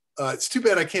 it's too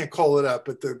bad I can't call it up,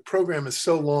 but the program is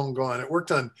so long gone. It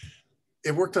worked on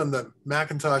the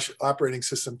Macintosh operating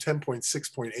system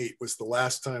 10.6.8 was the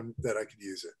last time that I could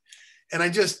use it. And I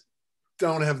just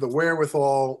don't have the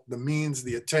wherewithal, the means,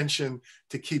 the attention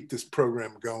to keep this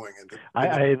program going. And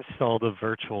I installed a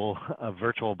virtual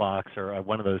box or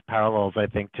one of those parallels, I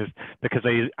think, just because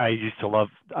I used to love,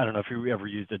 I don't know if you ever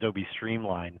used Adobe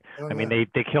Streamline. I mean, they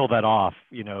killed that off,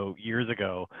 years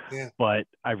ago, but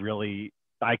I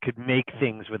could make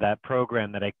things with that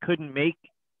program that I couldn't make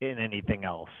in anything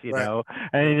else, I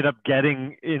ended up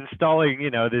installing,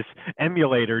 this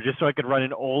emulator just so I could run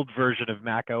an old version of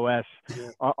Mac OS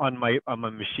on my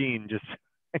machine, just,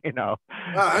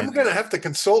 I'm going to have to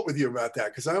consult with you about that,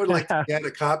 because I would like to get a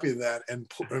copy of that, and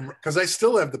because I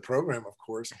still have the program, of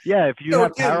course. Yeah, if you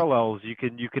have parallels, you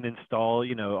can install,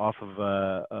 off of,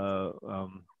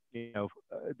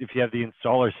 if you have the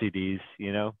installer CDs,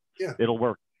 it'll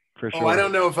work. For sure. Oh, I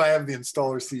don't know if I have the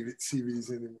installer CDs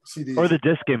anymore. CDs. Or the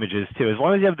disk images too. As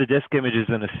long as you have the disk images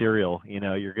and a serial,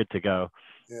 you're good to go.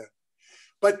 yeah.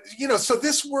 But, you know, so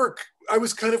this work, I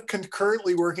was kind of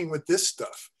concurrently working with this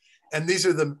stuff. And these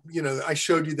are the, you know, I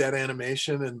showed you that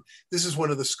animation, and this is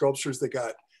one of the sculptures that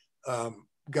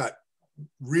got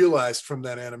realized from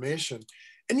that animation.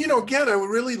 And, you know, again, I would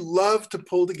really love to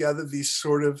pull together these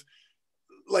sort of,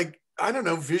 like, I don't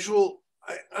know, visual,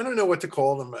 I don't know what to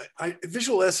call them.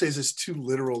 Visual essays is too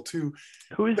literal, too.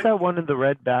 Who is that one in the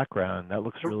red background? That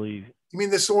looks really... You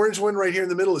mean this orange one right here in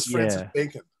the middle is Francis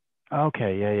Bacon.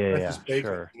 Okay, Francis Bacon,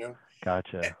 sure. you know?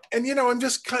 Gotcha. And, you know, I'm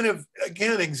just kind of,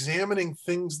 again, examining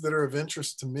things that are of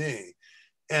interest to me,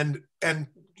 and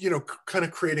you know, kind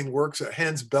of creating works.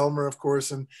 Hans Bellmer, of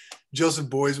course, and Joseph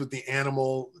Beuys with the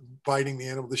animal, biting the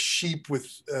animal, the sheep with,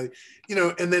 you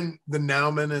know, and then the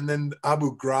Naumann, and then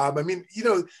Abu Ghraib. I mean, you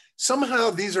know, somehow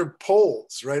these are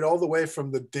poles, right? All the way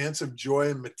from the Dance of Joy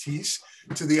and Matisse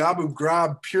to the Abu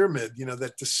Ghraib pyramid, you know,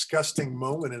 that disgusting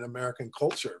moment in American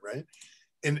culture, right?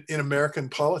 In American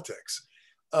politics.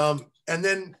 And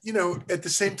then, you know, at the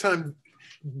same time,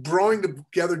 drawing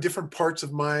together different parts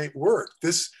of my work.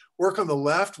 This work on the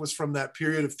left was from that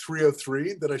period of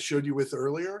 303 that I showed you with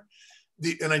earlier.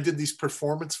 And I did these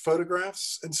performance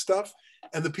photographs and stuff.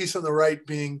 And the piece on the right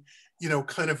being, you know,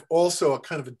 kind of also a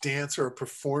kind of a dance or a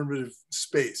performative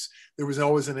space. There was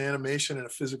always an animation and a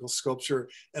physical sculpture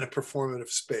and a performative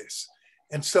space.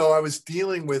 And so I was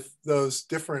dealing with those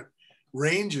different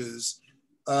ranges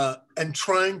and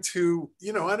trying to,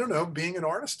 you know, I don't know, being an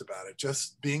artist about it,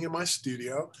 just being in my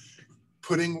studio,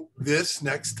 putting this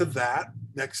next to that,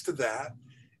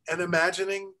 and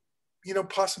imagining, you know,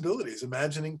 possibilities,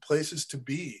 imagining places to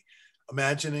be,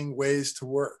 imagining ways to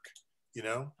work, you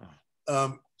know?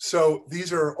 So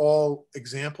these are all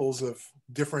examples of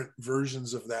different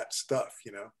versions of that stuff,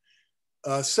 you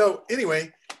know? So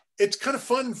anyway, it's kind of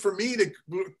fun for me to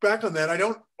look back on that. I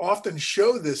don't often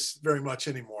show this very much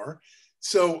anymore.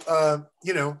 So,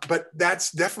 you know, but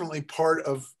that's definitely part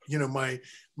of, you know, my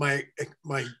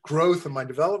growth and my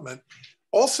development.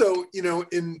 Also, you know,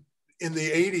 in the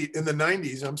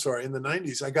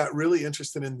 90s, I got really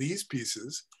interested in these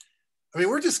pieces. I mean,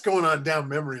 we're just going on down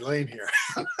memory lane here.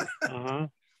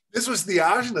 This was the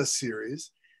Ajna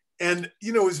series, and,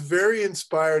 you know, it was very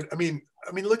inspired. I mean,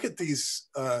 look at these.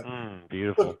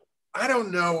 Beautiful. Look, I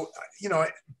don't know, you know,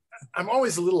 I'm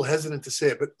always a little hesitant to say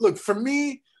it, but look, for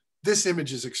me, this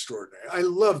image is extraordinary. I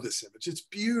love this image. It's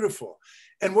beautiful.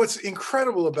 And what's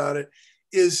incredible about it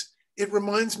is it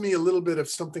reminds me a little bit of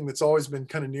something that's always been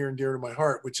kind of near and dear to my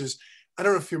heart, which is, I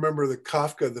don't know if you remember the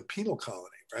Kafka, the penal colony,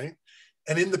 right?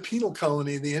 And in the penal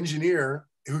colony, the engineer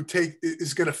who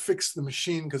is going to fix the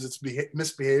machine because it's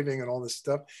misbehaving and all this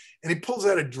stuff. And he pulls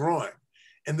out a drawing,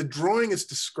 and the drawing is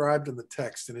described in the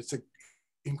text, and it's an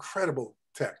incredible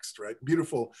text, right?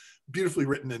 Beautifully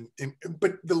written.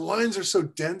 But the lines are so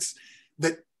dense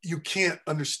that you can't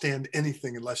understand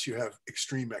anything unless you have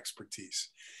extreme expertise.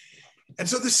 And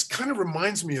so this kind of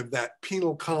reminds me of that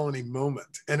penal colony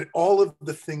moment and all of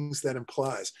the things that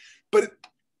implies. But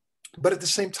at the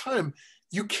same time,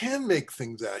 you can make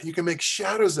things out. You can make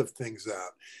shadows of things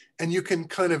out. And you can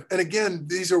kind of, and again,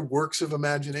 these are works of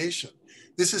imagination.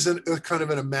 This is a kind of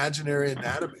an imaginary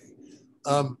anatomy.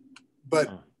 But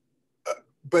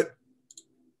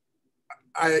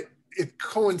it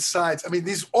coincides. I mean,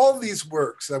 all these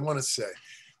works, I want to say,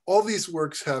 all these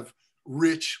works have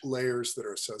rich layers that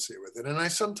are associated with it. And I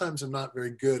sometimes am not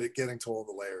very good at getting to all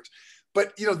the layers.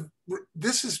 But, you know,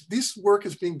 this work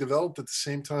is being developed at the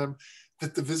same time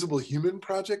that the Visible Human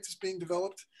project is being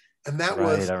developed. And that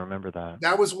was, I remember that.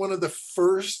 That was one of the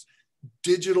first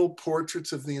digital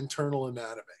portraits of the internal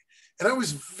anatomy. And I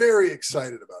was very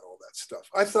excited about all that stuff.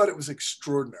 I thought it was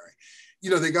extraordinary.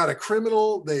 You know, they got a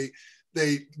criminal, they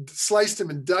sliced him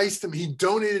and diced him. He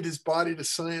donated his body to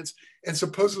science. And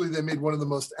supposedly they made one of the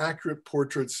most accurate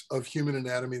portraits of human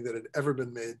anatomy that had ever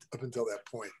been made up until that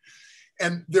point.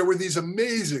 And there were these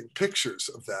amazing pictures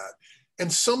of that.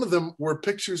 And some of them were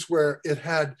pictures where it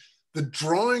had the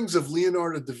drawings of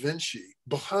Leonardo da Vinci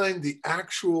behind the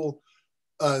actual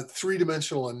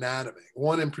three-dimensional anatomy.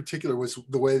 One in particular was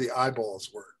the way the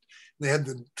eyeballs worked. They had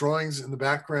the drawings in the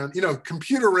background, you know,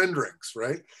 computer renderings,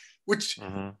 right? Which,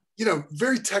 you know,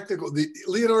 very technical. The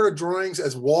Leonardo drawings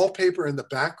as wallpaper in the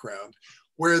background,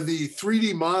 where the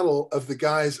 3D model of the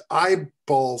guy's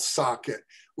eyeball socket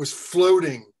was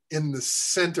floating in the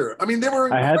center. I mean, they were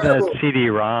incredible. I had that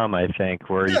CD-ROM, I think,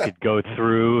 where you could go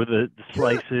through the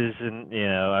slices, and, you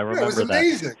know, I remember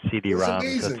that CD-ROM.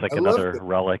 That's like another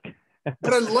relic.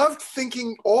 But I loved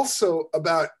thinking also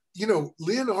about, you know,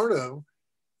 Leonardo,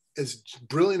 as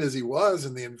brilliant as he was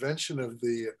in the invention of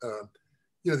the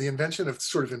invention of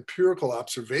sort of empirical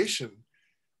observation.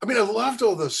 I mean, I loved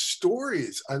all those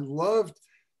stories. I loved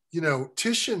you know,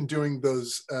 Titian doing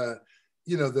those,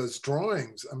 you know, those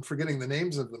drawings. I'm forgetting the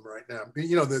names of them right now.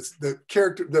 You know, the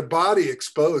character, the body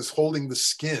exposed, holding the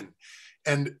skin.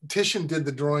 And Titian did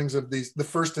the drawings of these, the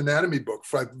first anatomy book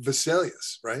by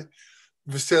Vesalius, right?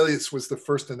 Vesalius was the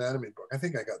first anatomy book. I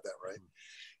think I got that right.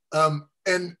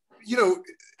 And, you know,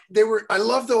 I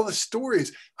loved all the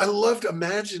stories. I loved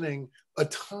imagining a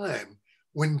time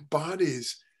when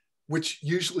bodies, which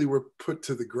usually were put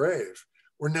to the grave,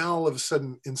 were now all of a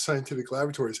sudden in scientific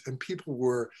laboratories, and people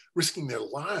were risking their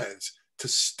lives to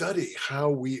study how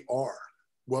we are,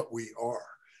 what we are.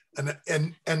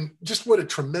 And just what a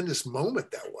tremendous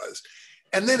moment that was.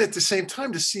 And then at the same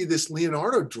time to see this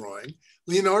Leonardo drawing,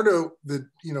 Leonardo,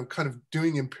 you know, kind of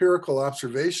doing empirical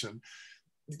observation,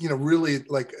 you know, really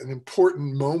like an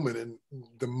important moment in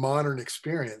the modern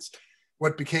experience,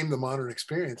 what became the modern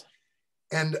experience.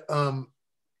 And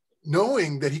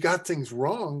knowing that he got things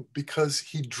wrong because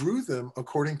he drew them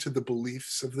according to the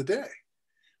beliefs of the day,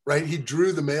 right? He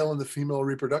drew the male and the female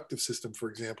reproductive system, for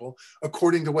example,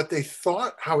 according to what they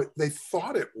thought, they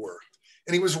thought it worked.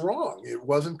 And he was wrong. It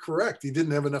wasn't correct. He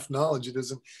didn't have enough knowledge. It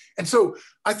isn't. And so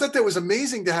I thought that was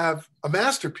amazing to have a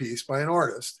masterpiece by an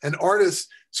artist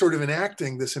sort of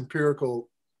enacting this empirical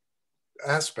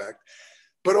aspect,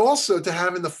 but also to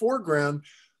have in the foreground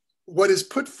what is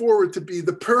put forward to be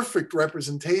the perfect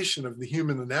representation of the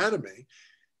human anatomy.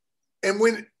 And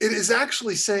when it is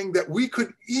actually saying that we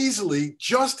could easily,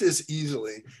 just as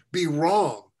easily, be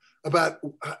wrong about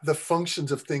the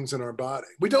functions of things in our body.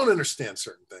 We don't understand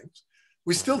certain things.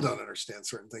 We still don't understand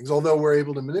certain things, although we're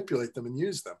able to manipulate them and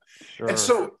use them.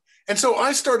 Sure. And so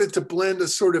I started to blend a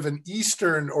sort of an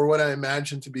Eastern, or what I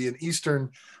imagine to be an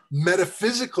Eastern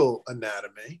metaphysical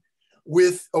anatomy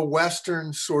with a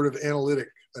Western sort of analytic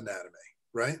anatomy,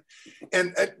 right?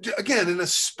 And again, in a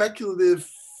speculative,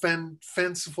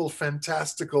 fanciful,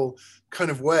 fantastical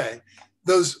kind of way,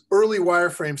 those early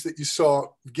wireframes that you saw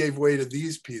gave way to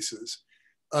these pieces,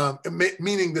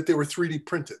 meaning that they were 3D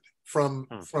printed from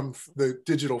the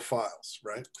digital files,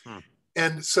 right?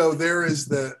 And so there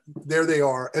they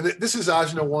are. And this is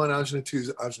Ajna 1, Ajna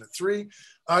 2, Ajna 3.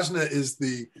 Ajna is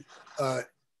the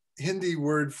Hindi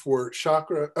word for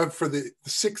chakra, for the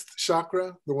sixth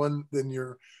chakra, the one in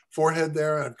your forehead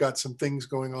there. I've got some things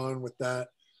going on with that.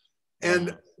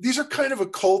 And these are kind of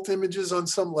occult images on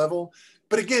some level.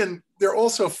 But again, they're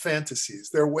also fantasies.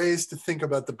 They're ways to think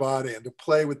about the body and to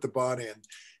play with the body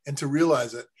and to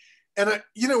realize it. And,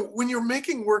 you know, when you're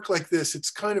making work like this, it's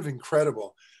kind of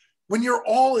incredible. When you're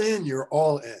all in, you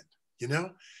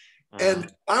know?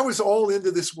 And I was all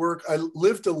into this work. I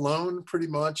lived alone pretty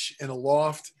much in a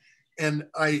loft. And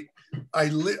I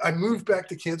moved back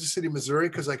to Kansas City, Missouri,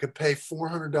 because I could pay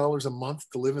 $400 a month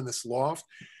to live in this loft.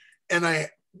 And I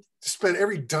spent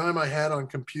every dime I had on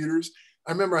computers.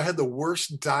 I remember I had the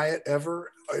worst diet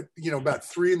ever. You know, about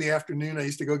 3 PM, I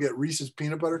used to go get Reese's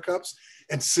peanut butter cups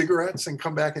and cigarettes and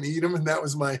come back and eat them. And that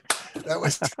was my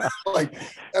lunchtime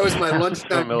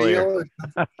meal.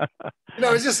 And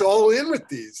I was just all in with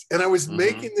these. And I was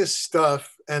making this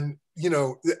stuff. And, you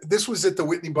know, this was at the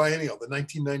Whitney Biennial, the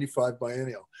 1995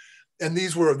 Biennial. And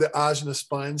these were the Ajna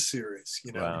Spine series,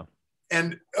 you know. Wow.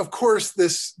 And of course,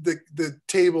 the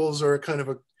tables are kind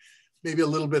of maybe a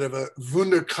little bit of a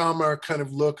Wunderkammer kind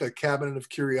of look, a cabinet of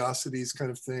curiosities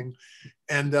kind of thing.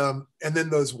 And then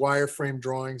those wireframe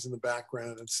drawings in the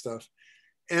background and stuff.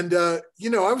 And, you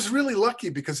know, I was really lucky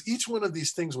because each one of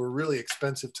these things were really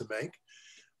expensive to make.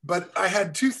 But I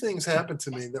had 2 things happen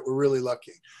to me that were really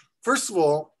lucky. First of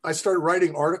all, I started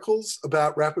writing articles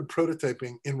about rapid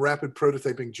prototyping in rapid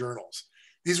prototyping journals.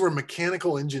 These were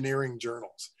mechanical engineering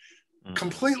journals.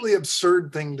 Completely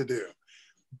absurd thing to do.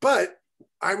 But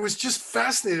I was just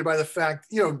fascinated by the fact,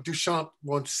 you know, Duchamp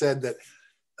once said that,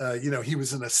 you know, he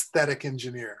was an aesthetic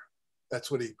engineer. That's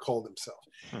what he called himself.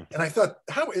 And I thought,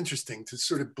 how interesting to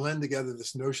sort of blend together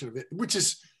this notion of it, which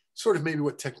is sort of maybe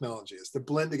what technology is, to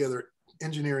blend together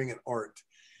engineering and art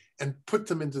and put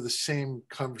them into the same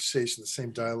conversation, the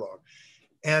same dialogue.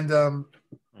 And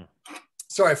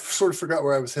so I sort of forgot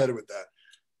where I was headed with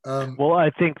that. Well, I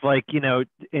think, like, you know,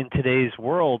 in today's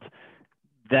world,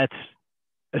 that's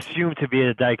assumed to be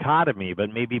a dichotomy, but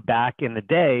maybe back in the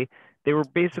day, they were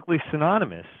basically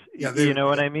synonymous. Yeah, you know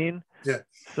what I mean? Yeah.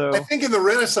 So I think in the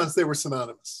Renaissance, they were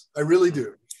synonymous. I really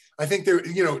do. I think they're,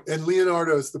 you know, and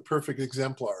Leonardo is the perfect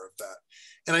exemplar of that.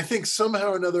 And I think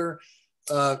somehow or another,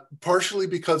 partially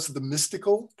because of the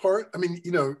mystical part. I mean,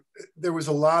 you know, there was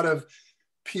a lot of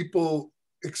people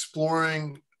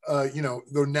exploring, you know,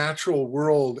 the natural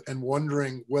world and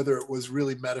wondering whether it was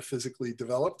really metaphysically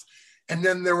developed. And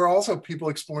then there were also people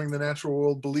exploring the natural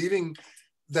world, believing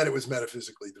that it was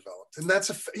metaphysically developed. And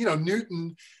that's, you know,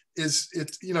 Newton is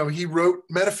it, you know, he wrote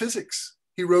metaphysics.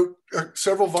 He wrote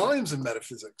several volumes in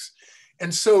metaphysics.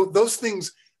 And so those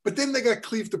things, but then they got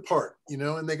cleaved apart, you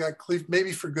know, and they got cleaved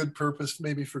maybe for good purpose,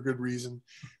 maybe for good reason.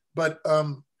 But,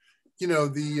 you know,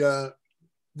 the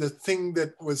thing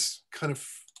that was kind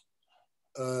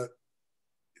of,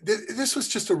 this was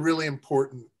just a really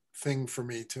important thing for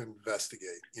me to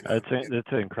investigate, you know.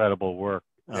 That's an incredible work.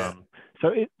 Yeah.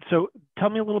 So tell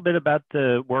me a little bit about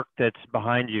the work that's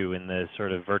behind you in the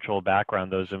sort of virtual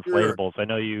background, those inflatables. Sure. I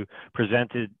know you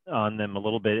presented on them a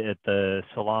little bit at the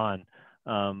salon,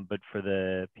 but for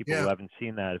the people who haven't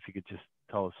seen that, if you could just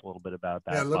tell us a little bit about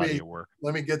that body of work.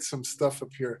 Let me get some stuff up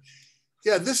here.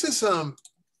 Yeah, this is,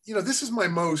 you know, this is my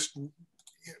most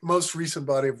recent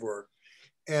body of work.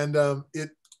 And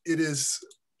it is,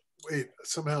 wait,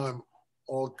 somehow I'm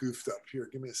all goofed up here.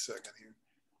 Give me a second here.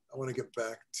 I want to get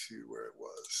back to where it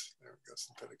was. There we go,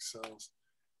 synthetic cells.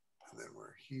 And then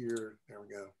we're here. There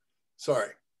we go.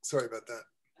 Sorry about that.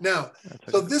 Now,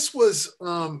 so this was,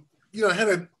 you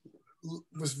know,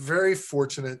 was very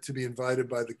fortunate to be invited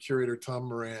by the curator, Tom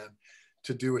Moran,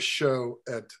 to do a show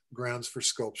at Grounds for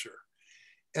Sculpture.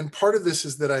 And part of this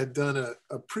is that I had done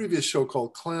a previous show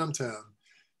called Clowntown,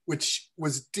 which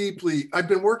was deeply, I've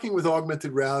been working with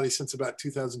augmented reality since about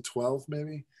 2012,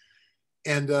 maybe.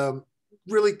 And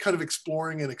really kind of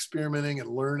exploring and experimenting and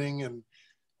learning and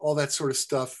all that sort of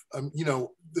stuff. You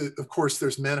know, of course,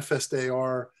 there's Manifest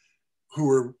AR, who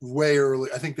were way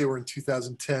early. I think they were in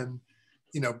 2010.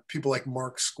 You know, people like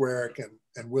Mark Squarick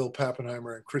and Will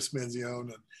Pappenheimer and Chris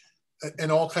Manzione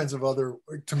and all kinds of other,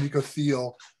 Tamiko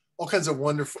Thiel, all kinds of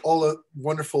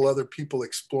wonderful other people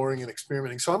exploring and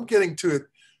experimenting. So I'm getting to it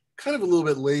kind of a little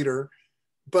bit later,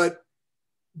 but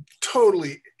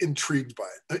totally intrigued by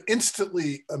it,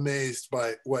 instantly amazed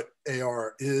by what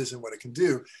AR is and what it can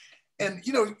do. And,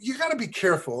 you know, you got to be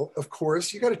careful, of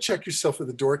course. You got to check yourself at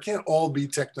the door. It can't all be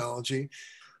technology.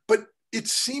 But it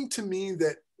seemed to me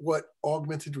that what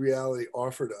augmented reality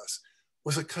offered us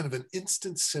was a kind of an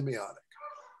instant semiotic,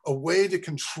 a way to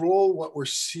control what we're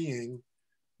seeing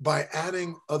by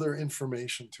adding other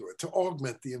information to it, to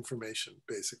augment the information,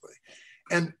 basically.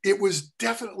 And it was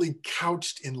definitely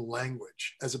couched in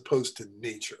language as opposed to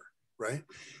nature, right?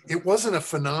 It wasn't a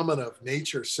phenomena of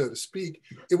nature, so to speak.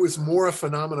 It was more a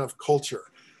phenomena of culture.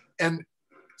 And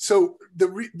so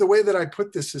the way that I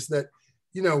put this is that,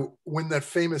 you know, when that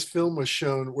famous film was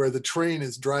shown where the train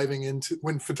is driving into,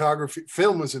 when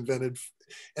film was invented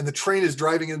and the train is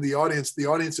driving into the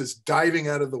audience is diving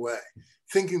out of the way,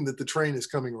 thinking that the train is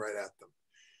coming right at them.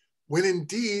 When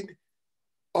indeed,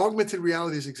 augmented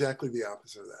reality is exactly the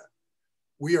opposite of that.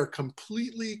 We are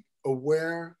completely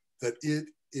aware that it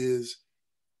is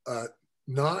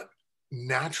not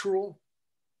natural.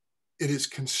 It is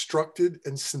constructed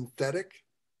and synthetic.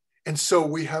 And so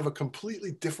we have a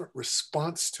completely different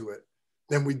response to it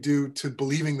than we do to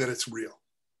believing that it's real,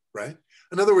 right?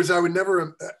 In other words, I would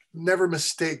never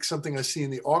mistake something I see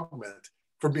in the augment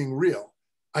for being real.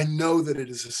 I know that it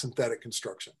is a synthetic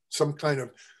construction, some kind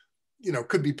of, you know,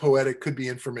 could be poetic, could be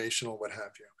informational, what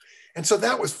have you. And so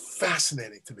that was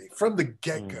fascinating to me from the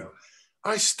get-go.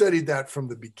 I studied that from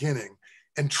the beginning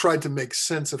and tried to make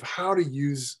sense of how to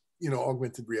use, you know,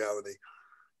 augmented reality.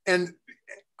 And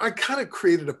I kind of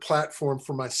created a platform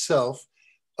for myself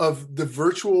of the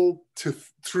virtual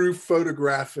through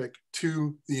photographic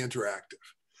to the interactive.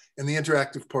 And the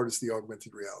interactive part is the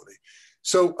augmented reality.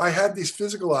 So I had these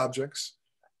physical objects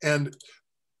and,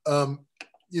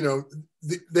 you know,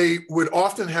 they would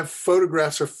often have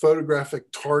photographs or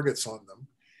photographic targets on them.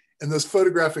 And those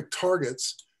photographic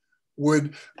targets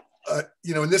would,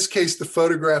 you know, in this case, the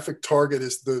photographic target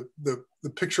is the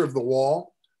picture of the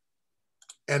wall.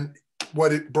 And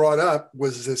what it brought up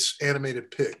was this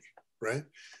animated pig, right?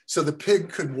 So the pig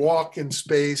could walk in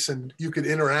space and you could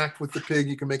interact with the pig.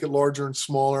 You can make it larger and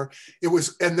smaller. It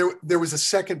was, and there was a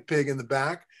second pig in the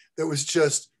back that was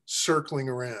just circling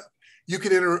around. You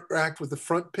could interact with the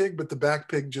front pig, but the back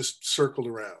pig just circled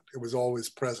around. It was always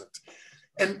present.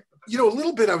 And, you know, a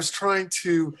little bit I was trying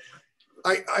to,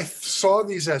 I saw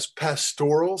these as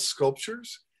pastoral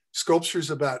sculptures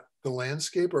about the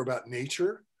landscape or about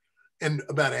nature and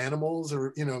about animals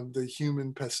or, you know, the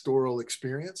human pastoral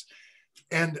experience.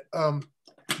 And,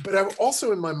 but I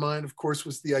also in my mind, of course,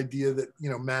 was the idea that, you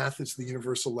know, math is the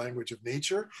universal language of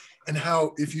nature and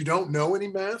how if you don't know any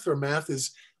math or math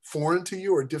is foreign to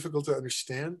you or difficult to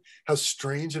understand, how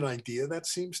strange an idea that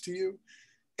seems to you.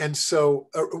 And so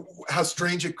how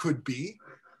strange it could be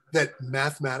that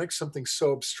mathematics, something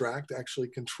so abstract, actually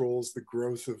controls the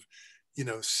growth of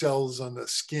cells on the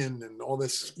skin and all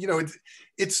this,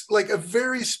 it's like a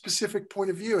very specific point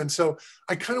of view. And so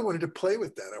I kind of wanted to play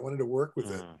with that. I wanted to work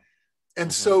with it.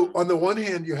 And so on the one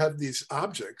hand, you have these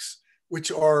objects,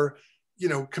 which are,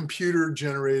 computer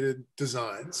generated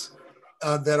designs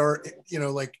that are,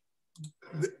 like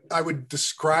I would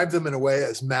describe them in a way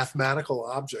as mathematical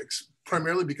objects,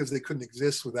 primarily because they couldn't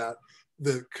exist without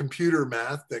the computer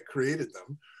math that created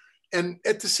them. And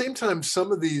at the same time,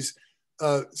 some of these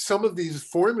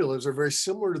formulas are very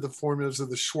similar to the formulas of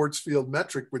the Schwarzschild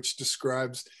metric, which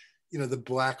describes, the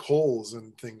black holes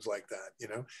and things like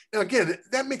that, Now, again,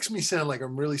 that makes me sound like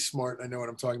I'm really smart. I know what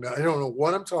I'm talking about. I don't know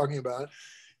what I'm talking about.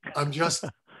 I'm just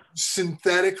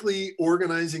synthetically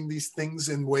organizing these things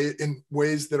in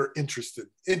ways that are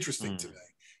interesting to me,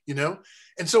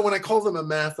 And so when I call them a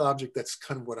math object, that's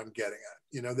kind of what I'm getting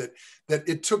at, that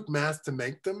it took math to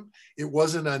make them. It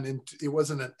wasn't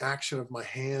an action of my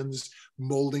hands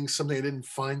molding something. I didn't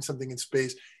find something in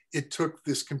space. It took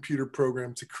this computer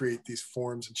program to create these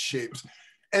forms and shapes.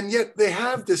 And yet they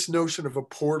have this notion of a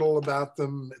portal about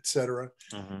them, et cetera.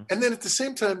 And then at the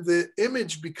same time, the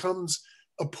image becomes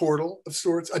a portal of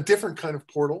sorts, a different kind of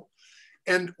portal.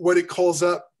 And what it calls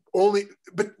up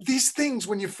but these things,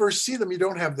 when you first see them, you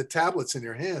don't have the tablets in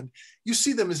your hand. You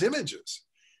see them as images.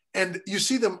 And you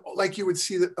see them like you would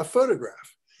see a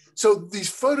photograph. So these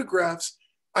photographs,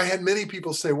 I had many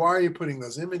people say, why are you putting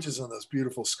those images on those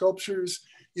beautiful sculptures?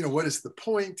 What is the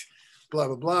point? Blah,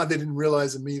 blah, blah. They didn't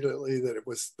realize immediately that it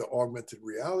was the augmented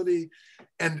reality.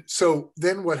 And so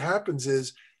then what happens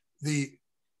is the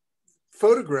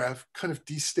photograph kind of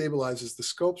destabilizes the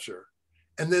sculpture.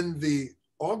 And then the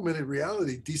augmented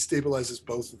reality destabilizes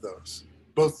both of those,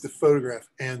 both the photograph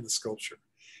and the sculpture.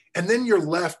 And then you're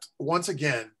left once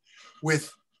again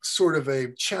with sort of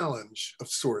a challenge of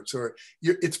sorts, or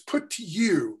it's put to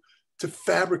you to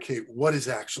fabricate what is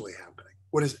actually happening,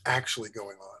 what is actually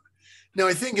going on. Now,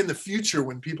 I think in the future,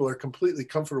 when people are completely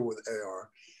comfortable with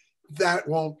AR, that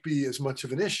won't be as much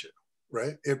of an issue,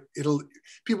 right?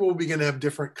 People will begin to have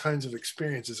different kinds of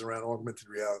experiences around augmented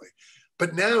reality.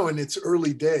 But now, in its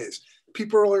early days,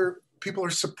 people are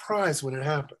surprised when it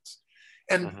happens.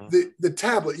 And the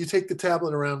tablet, you take the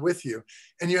tablet around with you,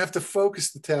 and you have to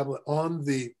focus the tablet on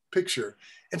the picture.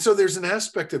 And so there's an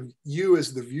aspect of you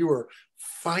as the viewer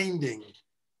finding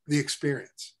the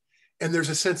experience. And there's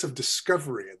a sense of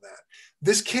discovery in that.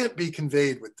 This can't be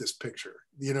conveyed with this picture.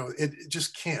 It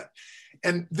just can't.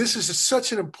 And this is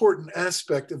such an important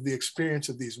aspect of the experience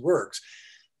of these works.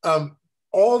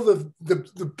 All the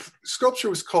sculpture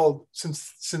was called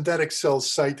Synthetic Cells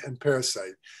Site and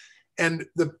Parasite. And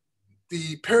the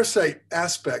parasite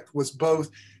aspect was both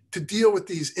to deal with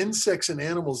these insects and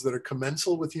animals that are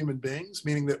commensal with human beings,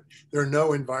 meaning that there are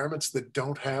no environments that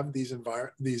don't have these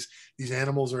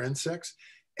animals or insects.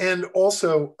 And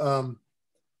also,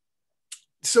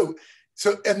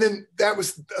 and then that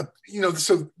was,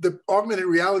 so the augmented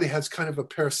reality has kind of a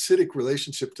parasitic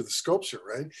relationship to the sculpture,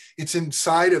 right? It's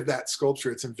inside of that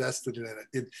sculpture, it's invested in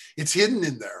it. It's hidden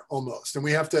in there almost. And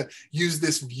we have to use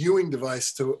this viewing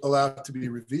device to allow it to be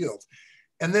revealed.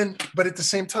 And then, but at the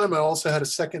same time, I also had a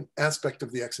second aspect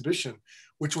of the exhibition,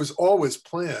 which was always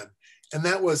planned. And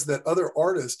that was that other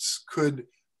artists could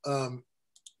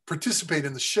participate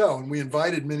in the show. And we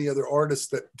invited many other artists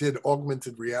that did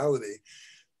augmented reality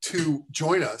to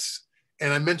join us.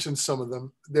 And I mentioned some of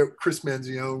them. They're Chris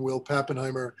Manzione, Will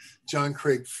Pappenheimer, John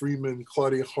Craig Freeman,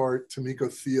 Claudia Hart, Tomiko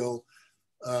Thiel.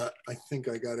 I think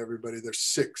I got everybody. There's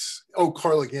 6. Oh,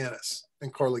 Carla Ganis.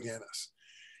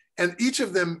 And each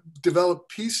of them developed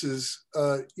pieces,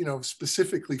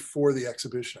 specifically for the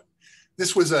exhibition.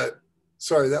 That was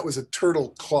a turtle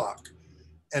clock.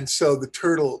 And so the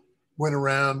turtle went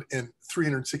around in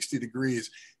 360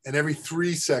 degrees, and every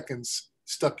 3 seconds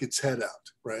stuck its head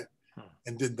out, right?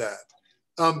 And did that.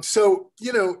 So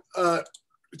it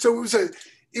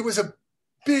was a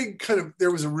big kind of,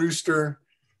 there was a rooster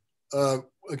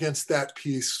against that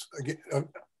piece,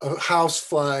 a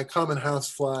housefly, common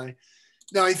housefly.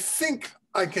 Now I think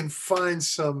I can find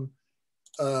some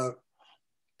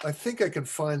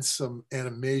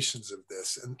animations of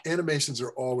this, and animations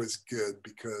are always good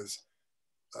because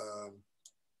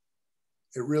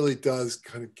it really does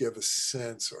kind of give a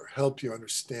sense or help you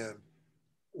understand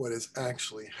what is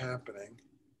actually happening.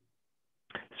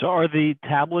 So are the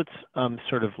tablets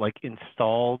sort of like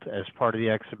installed as part of the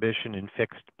exhibition in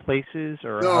fixed plations,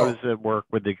 or how does it work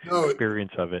with the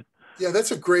experience of it? Yeah,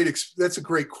 that's a great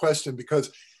question,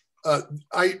 because I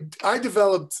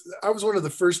was one of the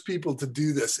first people to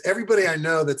do this. Everybody I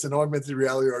know that's an augmented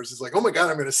reality artist is like, oh my God,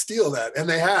 I'm going to steal that. And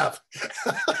they have.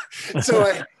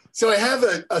 So I have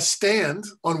a stand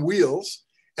on wheels,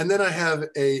 And then I have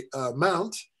a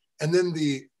mount, and then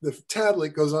the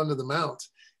tablet goes onto the mount.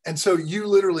 And so you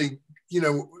literally,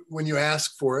 when you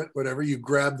ask for it, whatever, you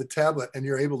grab the tablet and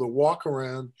you're able to walk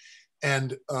around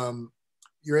and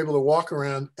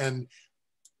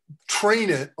train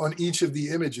it on each of the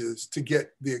images to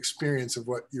get the experience of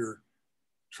what you're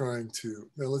trying to.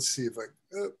 Now let's see if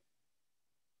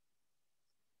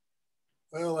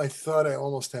well, I thought I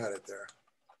almost had it there.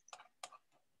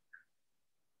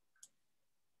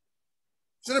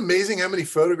 Isn't it amazing how many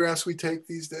photographs we take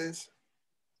these days?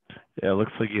 Yeah, it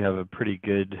looks like you have a pretty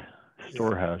good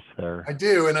storehouse there. I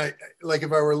do, and I like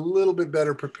if I were a little bit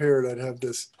better prepared, I'd have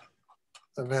this.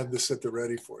 I've had this at the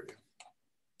ready for you.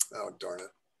 Oh, darn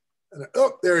it. And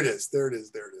oh, there it is. There it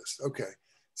is. There it is. Okay.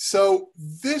 So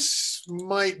this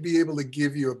might be able to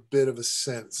give you a bit of a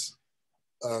sense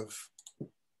of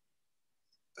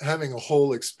having a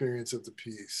whole experience of the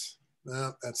piece.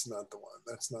 No, that's not the one.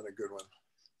 That's not a good one.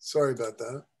 Sorry about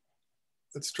that.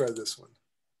 Let's try this one.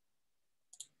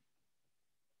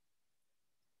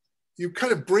 You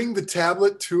kind of bring the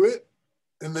tablet to it,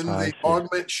 and then the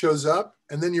augment shows up,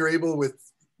 and then you're able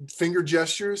with finger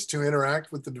gestures to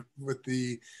interact with the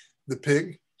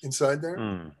pig inside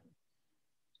there.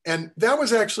 And that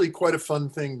was actually quite a fun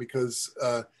thing because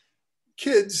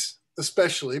kids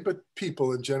especially, but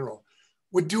people in general,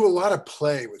 would do a lot of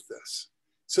play with this.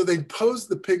 So they'd pose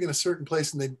the pig in a certain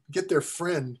place and they'd get their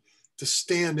friend to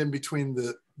stand in between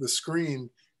the screen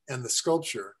and the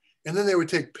sculpture. And then they would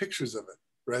take pictures of it,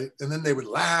 right? And then they would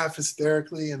laugh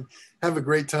hysterically and have a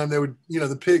great time. They would,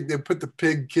 they'd put the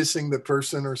pig kissing the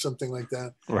person or something like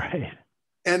that. Right.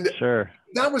 And sure,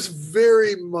 that was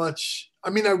very much,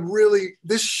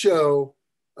 this show,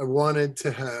 I wanted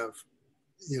to have,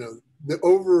 the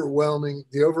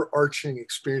overarching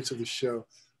experience of the show.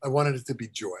 I wanted it to be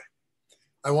joy.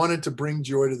 I wanted to bring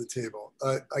joy to the table.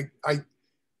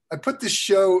 I put this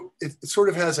show, it sort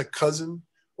of has a cousin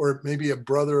or maybe a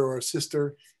brother or a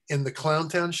sister in the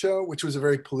Clowntown show, which was a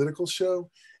very political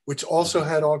show, which also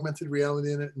had augmented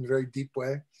reality in it in a very deep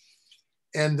way.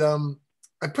 And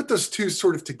I put those two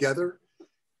sort of together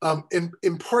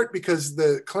in part because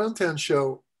the Clowntown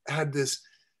show had this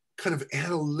kind of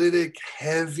analytic,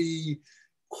 heavy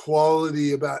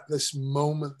quality about this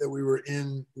moment that we were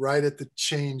in right at the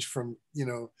change from,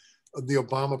 the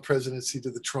Obama presidency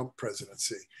to the Trump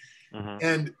presidency.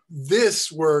 And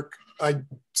this work, I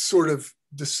sort of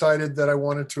decided that I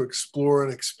wanted to explore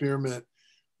and experiment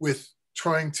with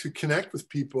trying to connect with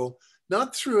people,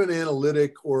 not through an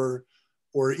analytic or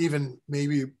even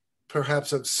maybe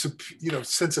perhaps a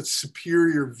sense of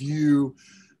superior view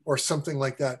or something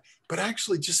like that, but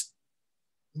actually just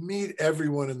meet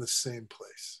everyone in the same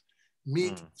place,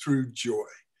 meet through joy.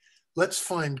 Let's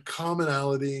find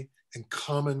commonality and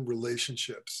common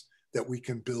relationships that we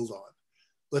can build on.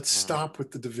 Let's stop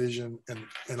with the division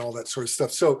and all that sort of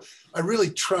stuff. So I really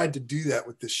tried to do that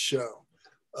with this show.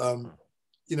 And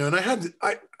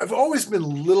I've always been a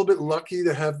little bit lucky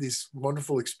to have these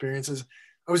wonderful experiences.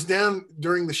 I was down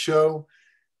during the show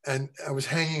and I was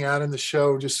hanging out in the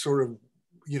show, just sort of,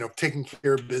 taking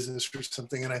care of business or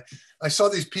something. And I saw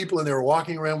these people and they were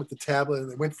walking around with the tablet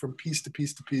and they went from piece to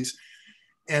piece to piece.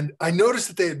 And I noticed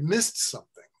that they had missed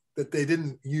something, that they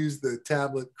didn't use the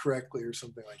tablet correctly or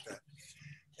something like that.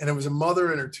 And it was a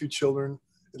mother and her two children,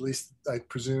 at least I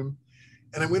presume.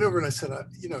 And I went over and I said,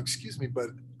 excuse me, but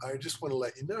I just want to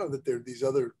let you know that there are these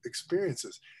other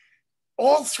experiences.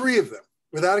 All three of them,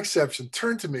 without exception,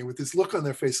 turned to me with this look on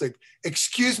their face like,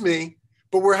 excuse me,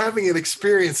 but we're having an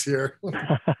experience here. And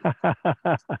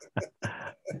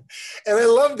I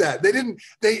love that.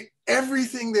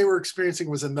 Everything they were experiencing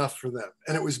was enough for them.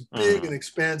 And it was big and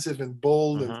expansive and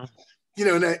bold. And,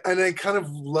 and I kind of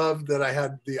loved that I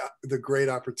had the great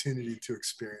opportunity to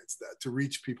experience that, to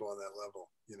reach people on that level,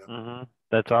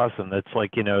 That's awesome. That's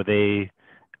like, they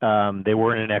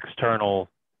weren't an external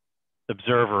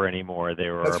observer anymore. They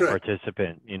were a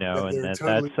participant, and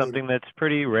that's something that's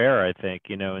pretty rare, I think,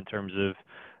 in terms of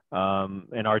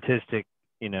an artistic,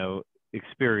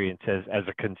 experience as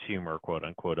a consumer, quote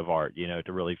unquote, of art,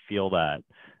 to really feel that,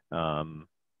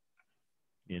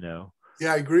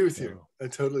 Yeah, I agree with you. I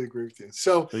totally agree with you.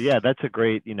 So yeah, that's a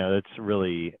great, that's a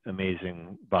really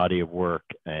amazing body of work.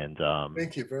 And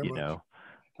thank you very much.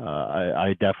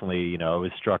 I definitely, I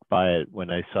was struck by it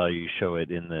when I saw you show it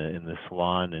in the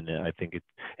salon, and I think it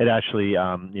actually,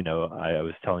 I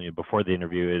was telling you before the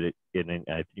interview,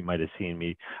 you might have seen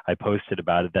me. I posted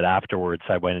about it that afterwards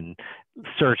I went and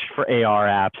searched for AR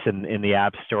apps in the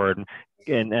App Store,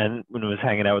 and when I was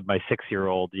hanging out with my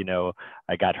 6-year-old,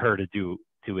 I got her to do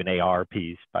to an AR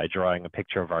piece by drawing a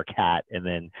picture of our cat, and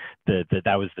then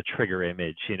that was the trigger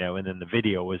image, you know, and then the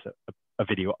video was a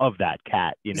video of that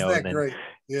cat, you Isn't know, that and then great?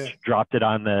 Yeah. dropped it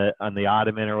on the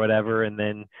ottoman or whatever, and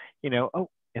then, you know, oh,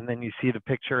 and then you see the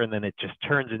picture, and then it just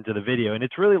turns into the video, and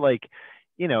it's really like,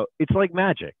 you know, it's like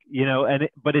magic, you know,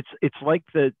 but it's like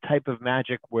the type of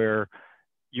magic where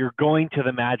you're going to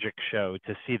the magic show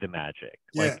to see the magic,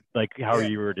 Yeah. like how Yeah.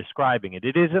 you were describing it.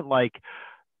 It isn't like,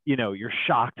 you know, you're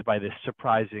shocked by this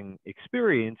surprising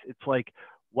experience. It's like,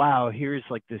 wow, here's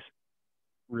like this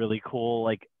really cool,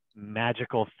 like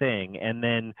magical thing. And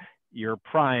then you're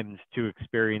primed to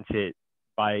experience it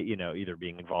by, you know, either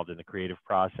being involved in the creative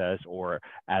process or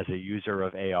as a user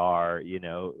of AR, you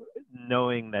know,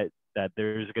 knowing that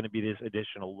there's going to be this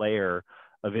additional layer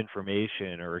of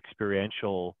information or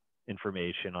experiential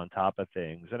information on top of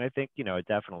things. And I think, you know, it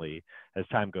definitely, as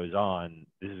time goes on,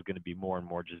 this is going to be more and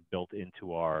more just built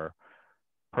into our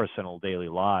personal daily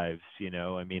lives. You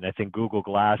know, I mean, I think Google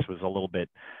Glass was a little bit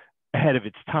ahead of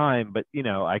its time, but, you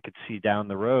know, I could see down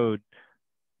the road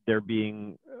there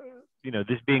being, you know,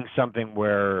 this being something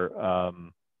where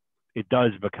it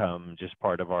does become just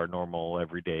part of our normal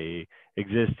everyday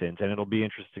existence. And it'll be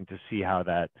interesting to see how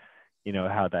that, you know,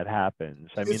 how that happens.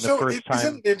 I mean, the first time.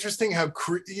 Isn't it interesting how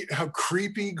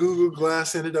creepy Google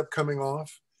Glass ended up coming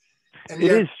off? And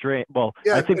it is strange. Well,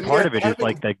 yeah, I think part of it is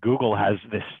like that Google has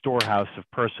this storehouse of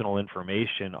personal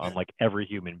information on like every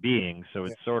human being. So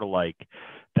it's sort of like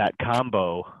that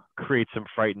combo creates some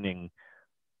frightening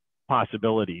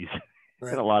possibilities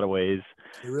in a lot of ways.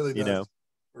 It really does. Know? It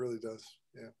really does.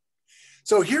 Yeah.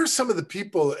 So here's some of the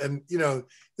people, and, you know,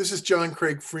 this is John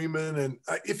Craig Freeman. And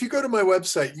if you go to my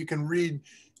website, you can read,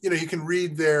 you know, you can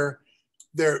read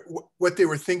what they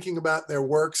were thinking about, their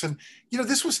works. And, you know,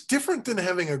 this was different than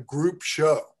having a group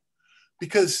show,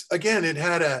 because again,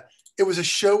 it was a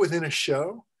show within a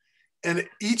show, and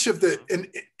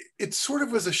it sort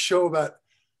of was a show about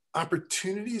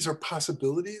opportunities or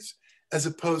possibilities, as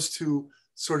opposed to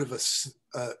sort of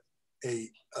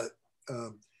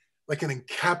like an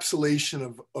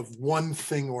encapsulation of one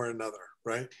thing or another,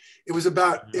 right? It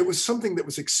was something that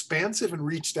was expansive and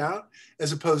reached out,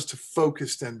 as opposed to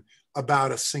focused and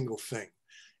about a single thing.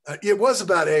 It was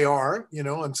about AR, you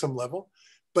know, on some level,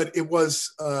 but it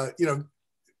was, you know,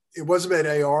 it was about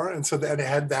AR, and so that it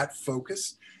had that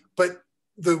focus. But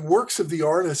the works of the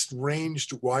artist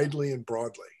ranged widely and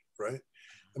broadly, right?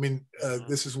 I mean,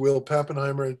 this is Will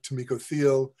Pappenheimer, Tomiko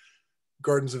Thiel,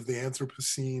 Gardens of the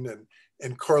Anthropocene,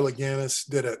 and Carla Ganis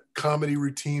did a comedy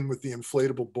routine with the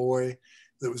inflatable boy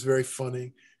that was very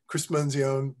funny. Chris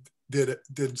Manzione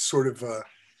did sort of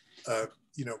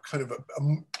you know, kind of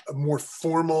a more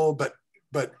formal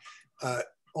but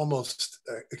almost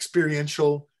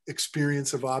experiential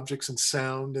experience of objects and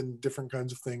sound and different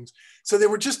kinds of things. So there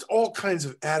were just all kinds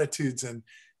of attitudes and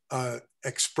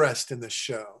expressed in this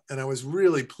show, and I was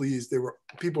really pleased.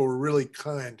 People were really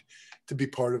kind to be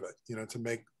part of it, you know, to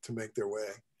make their way.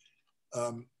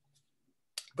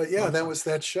 But yeah, that was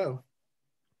that show.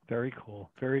 Very cool.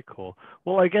 Very cool.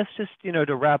 Well, I guess just, you know,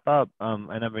 to wrap up,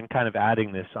 and I've been kind of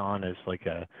adding this on as like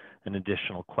an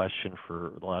additional question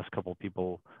for the last couple of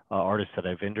people, artists that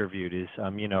I've interviewed is,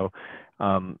 you know,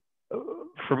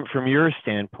 from your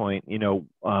standpoint, you know,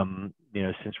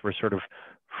 since we're sort of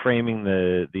framing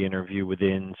the interview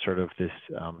within sort of this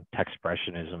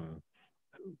Techspressionism,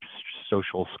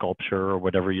 social sculpture, or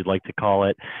whatever you'd like to call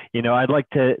it, you know, I'd like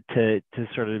to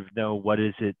sort of know, what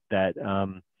is it that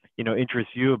you know,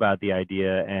 interests you about the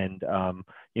idea, and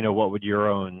you know, what would your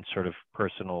own sort of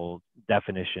personal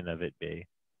definition of it be?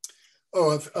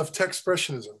 Oh, of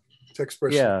Techspressionism.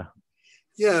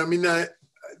 Yeah. I mean,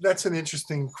 that's an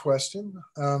interesting question.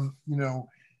 You know,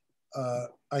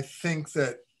 I think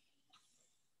that,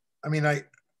 I mean, I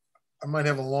might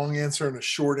have a long answer and a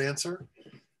short answer.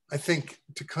 I think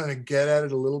to kind of get at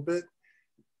it a little bit,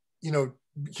 you know,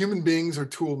 human beings are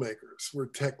tool makers. We're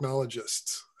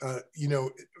technologists. You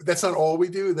know, that's not all we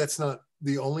do. That's not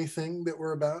the only thing that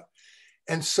we're about.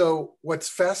 And so what's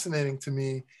fascinating to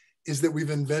me is that we've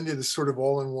invented a sort of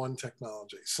all-in-one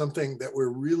technology, something that we're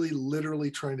really literally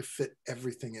trying to fit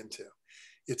everything into.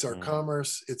 It's our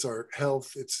commerce, it's our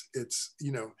health, it's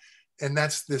you know, and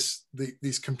that's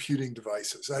these computing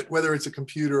devices. Whether it's a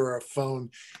computer or a phone,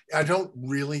 I don't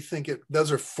really think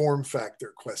those are form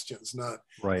factor questions, not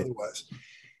otherwise.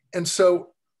 And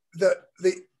so the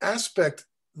aspect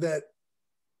that,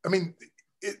 I mean,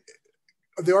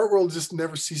 the art world just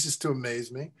never ceases to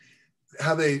amaze me,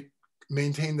 how they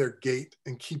maintain their gait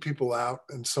and keep people out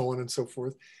and so on and so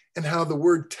forth, and how the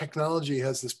word technology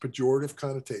has this pejorative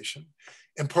connotation.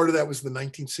 And part of that was the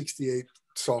 1968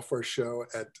 software show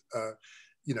at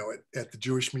you know, at the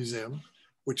Jewish Museum,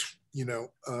 which, you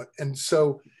know, and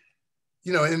so,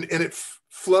 you know, and it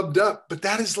flubbed up, but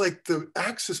that is like the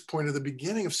axis point of the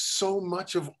beginning of so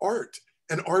much of art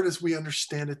and art as we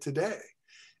understand it today.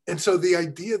 And so the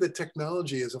idea that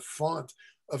technology is a font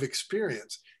of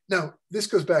experience. Now, this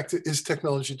goes back to, is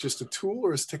technology just a tool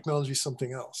or is technology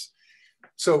something else?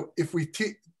 So if we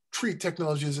treat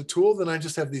technology as a tool, then I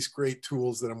just have these great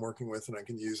tools that I'm working with and I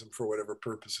can use them for whatever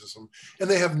purposes, and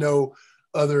they have no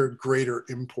other greater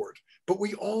import. But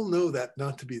we all know that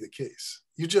not to be the case.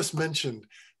 You just mentioned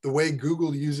the way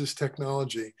Google uses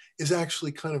technology is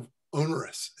actually kind of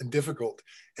onerous and difficult,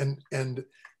 and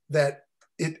that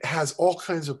it has all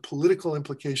kinds of political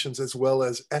implications as well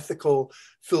as ethical,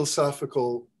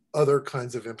 philosophical, other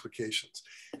kinds of implications.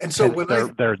 And so when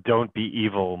their "Don't Be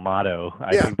Evil" motto,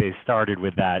 I think they started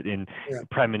with that in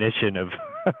premonition of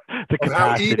the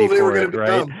capacity how evil they were going to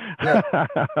right? become.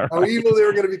 Right. How evil they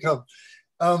were going to become.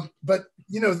 But,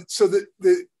 you know, so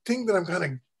the thing that I'm kind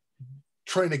of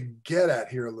trying to get at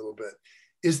here a little bit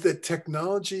is that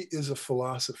technology is a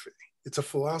philosophy. It's a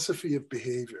philosophy of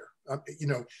behavior. You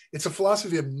know, it's a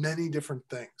philosophy of many different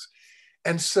things.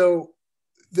 And so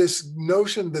this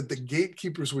notion that the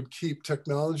gatekeepers would keep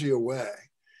technology away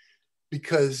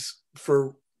because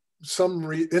for some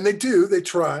reason, and they do, they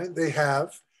try, they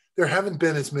have, there haven't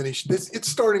been as many, it's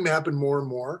starting to happen more and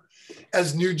more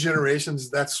as new generations,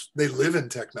 they live in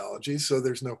technology, so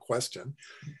there's no question.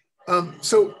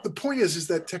 So the point is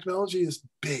that technology is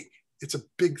big. It's a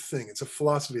big thing. It's a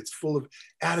philosophy. It's full of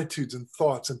attitudes and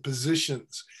thoughts and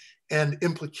positions and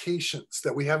implications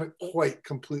that we haven't quite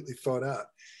completely thought out.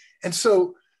 And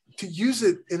so to use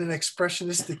it in an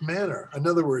expressionistic manner, in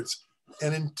other words,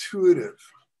 an intuitive,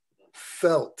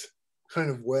 felt kind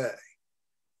of way,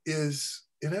 is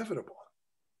inevitable.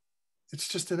 It's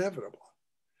just inevitable.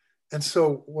 And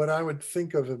so what I would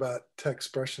think of about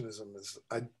Techspressionism is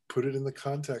I'd put it in the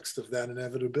context of that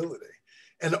inevitability.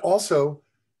 And also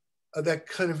that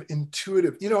kind of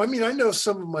intuitive, you know, I mean, I know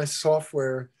some of my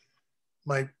software,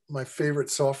 my favorite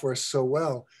software so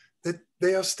well that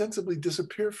they ostensibly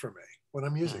disappear for me when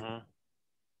I'm using them.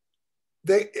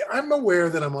 I'm aware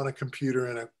that I'm on a computer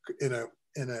in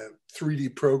a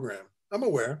 3D program. I'm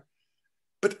aware,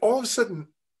 but all of a sudden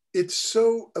it's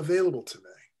so available to me.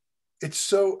 It's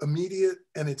so immediate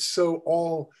and it's so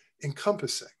all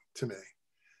encompassing to me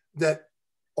that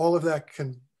all of that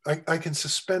I can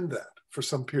suspend that for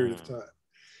some period of time.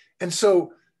 And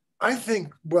so I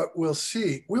think what we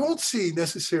won't see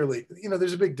necessarily, you know,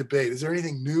 there's a big debate. Is there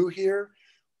anything new here?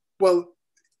 Well,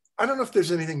 I don't know if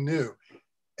there's anything new,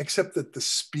 except that the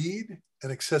speed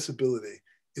and accessibility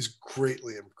is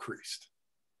greatly increased.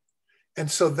 And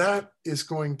so that is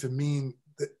going to mean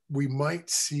that we might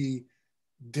see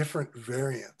different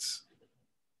variants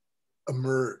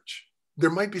emerge. There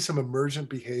might be some emergent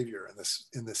behavior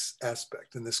in this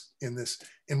aspect,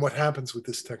 in what happens with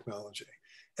this technology.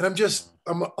 And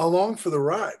I'm along for the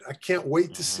ride. I can't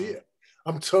wait to see it.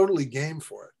 I'm totally game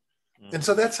for it. And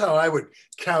so that's how I would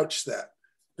couch that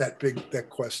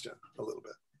question a little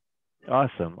bit.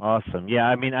 Awesome. Yeah,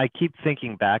 I mean, I keep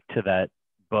thinking back to that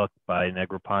book by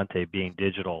Negroponte, Being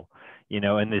Digital, you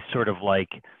know, and this sort of like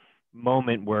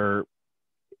moment where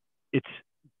it's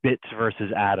bits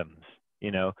versus atoms,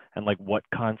 you know, and like what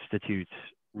constitutes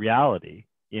reality,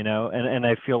 you know, and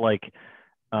I feel like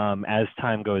as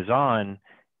time goes on,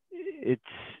 it's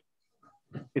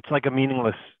like a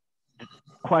meaningless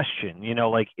question, you know,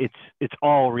 like it's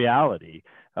all reality.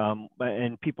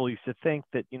 And people used to think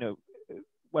that, you know,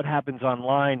 what happens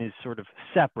online is sort of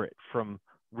separate from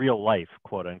real life,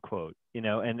 quote unquote, you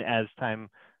know, and as time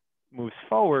moves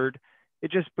forward,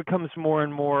 it just becomes more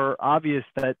and more obvious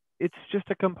that it's just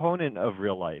a component of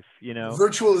real life, you know.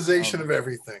 Virtualization of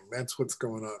everything. That's what's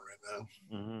going on right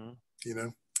now. You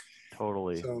know.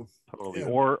 Totally. Yeah.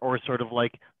 Or sort of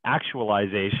like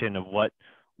actualization of what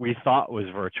we thought was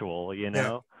virtual, you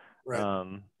know. Yeah.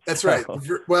 Right. That's right.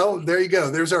 Well, there you go.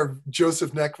 There's our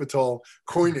Joseph Nekhvatal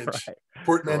coinage,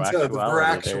 portmanteau, the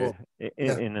viractual.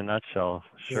 In a nutshell,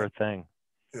 sure thing.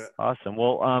 Yeah. Awesome.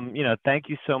 Well, you know, thank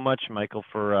you so much, Michael,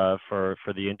 for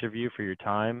the interview, for your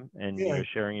time, and you know,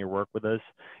 sharing your work with us.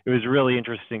 It was really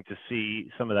interesting to see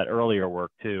some of that earlier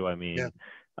work too. I mean,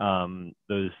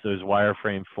 those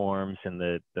wireframe forms and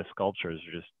the sculptures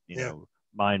are just, you know,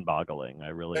 mind-boggling. I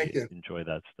really enjoy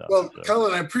that stuff. Well,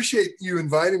 Colin, I appreciate you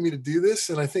inviting me to do this,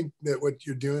 and I think that what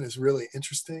you're doing is really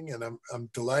interesting, and I'm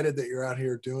delighted that you're out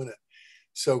here doing it.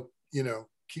 So, you know,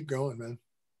 keep going, man.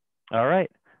 All right.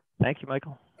 Thank you,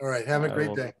 Michael. All right. Have a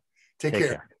great day. Take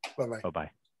care. Bye-bye.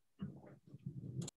 Bye-bye.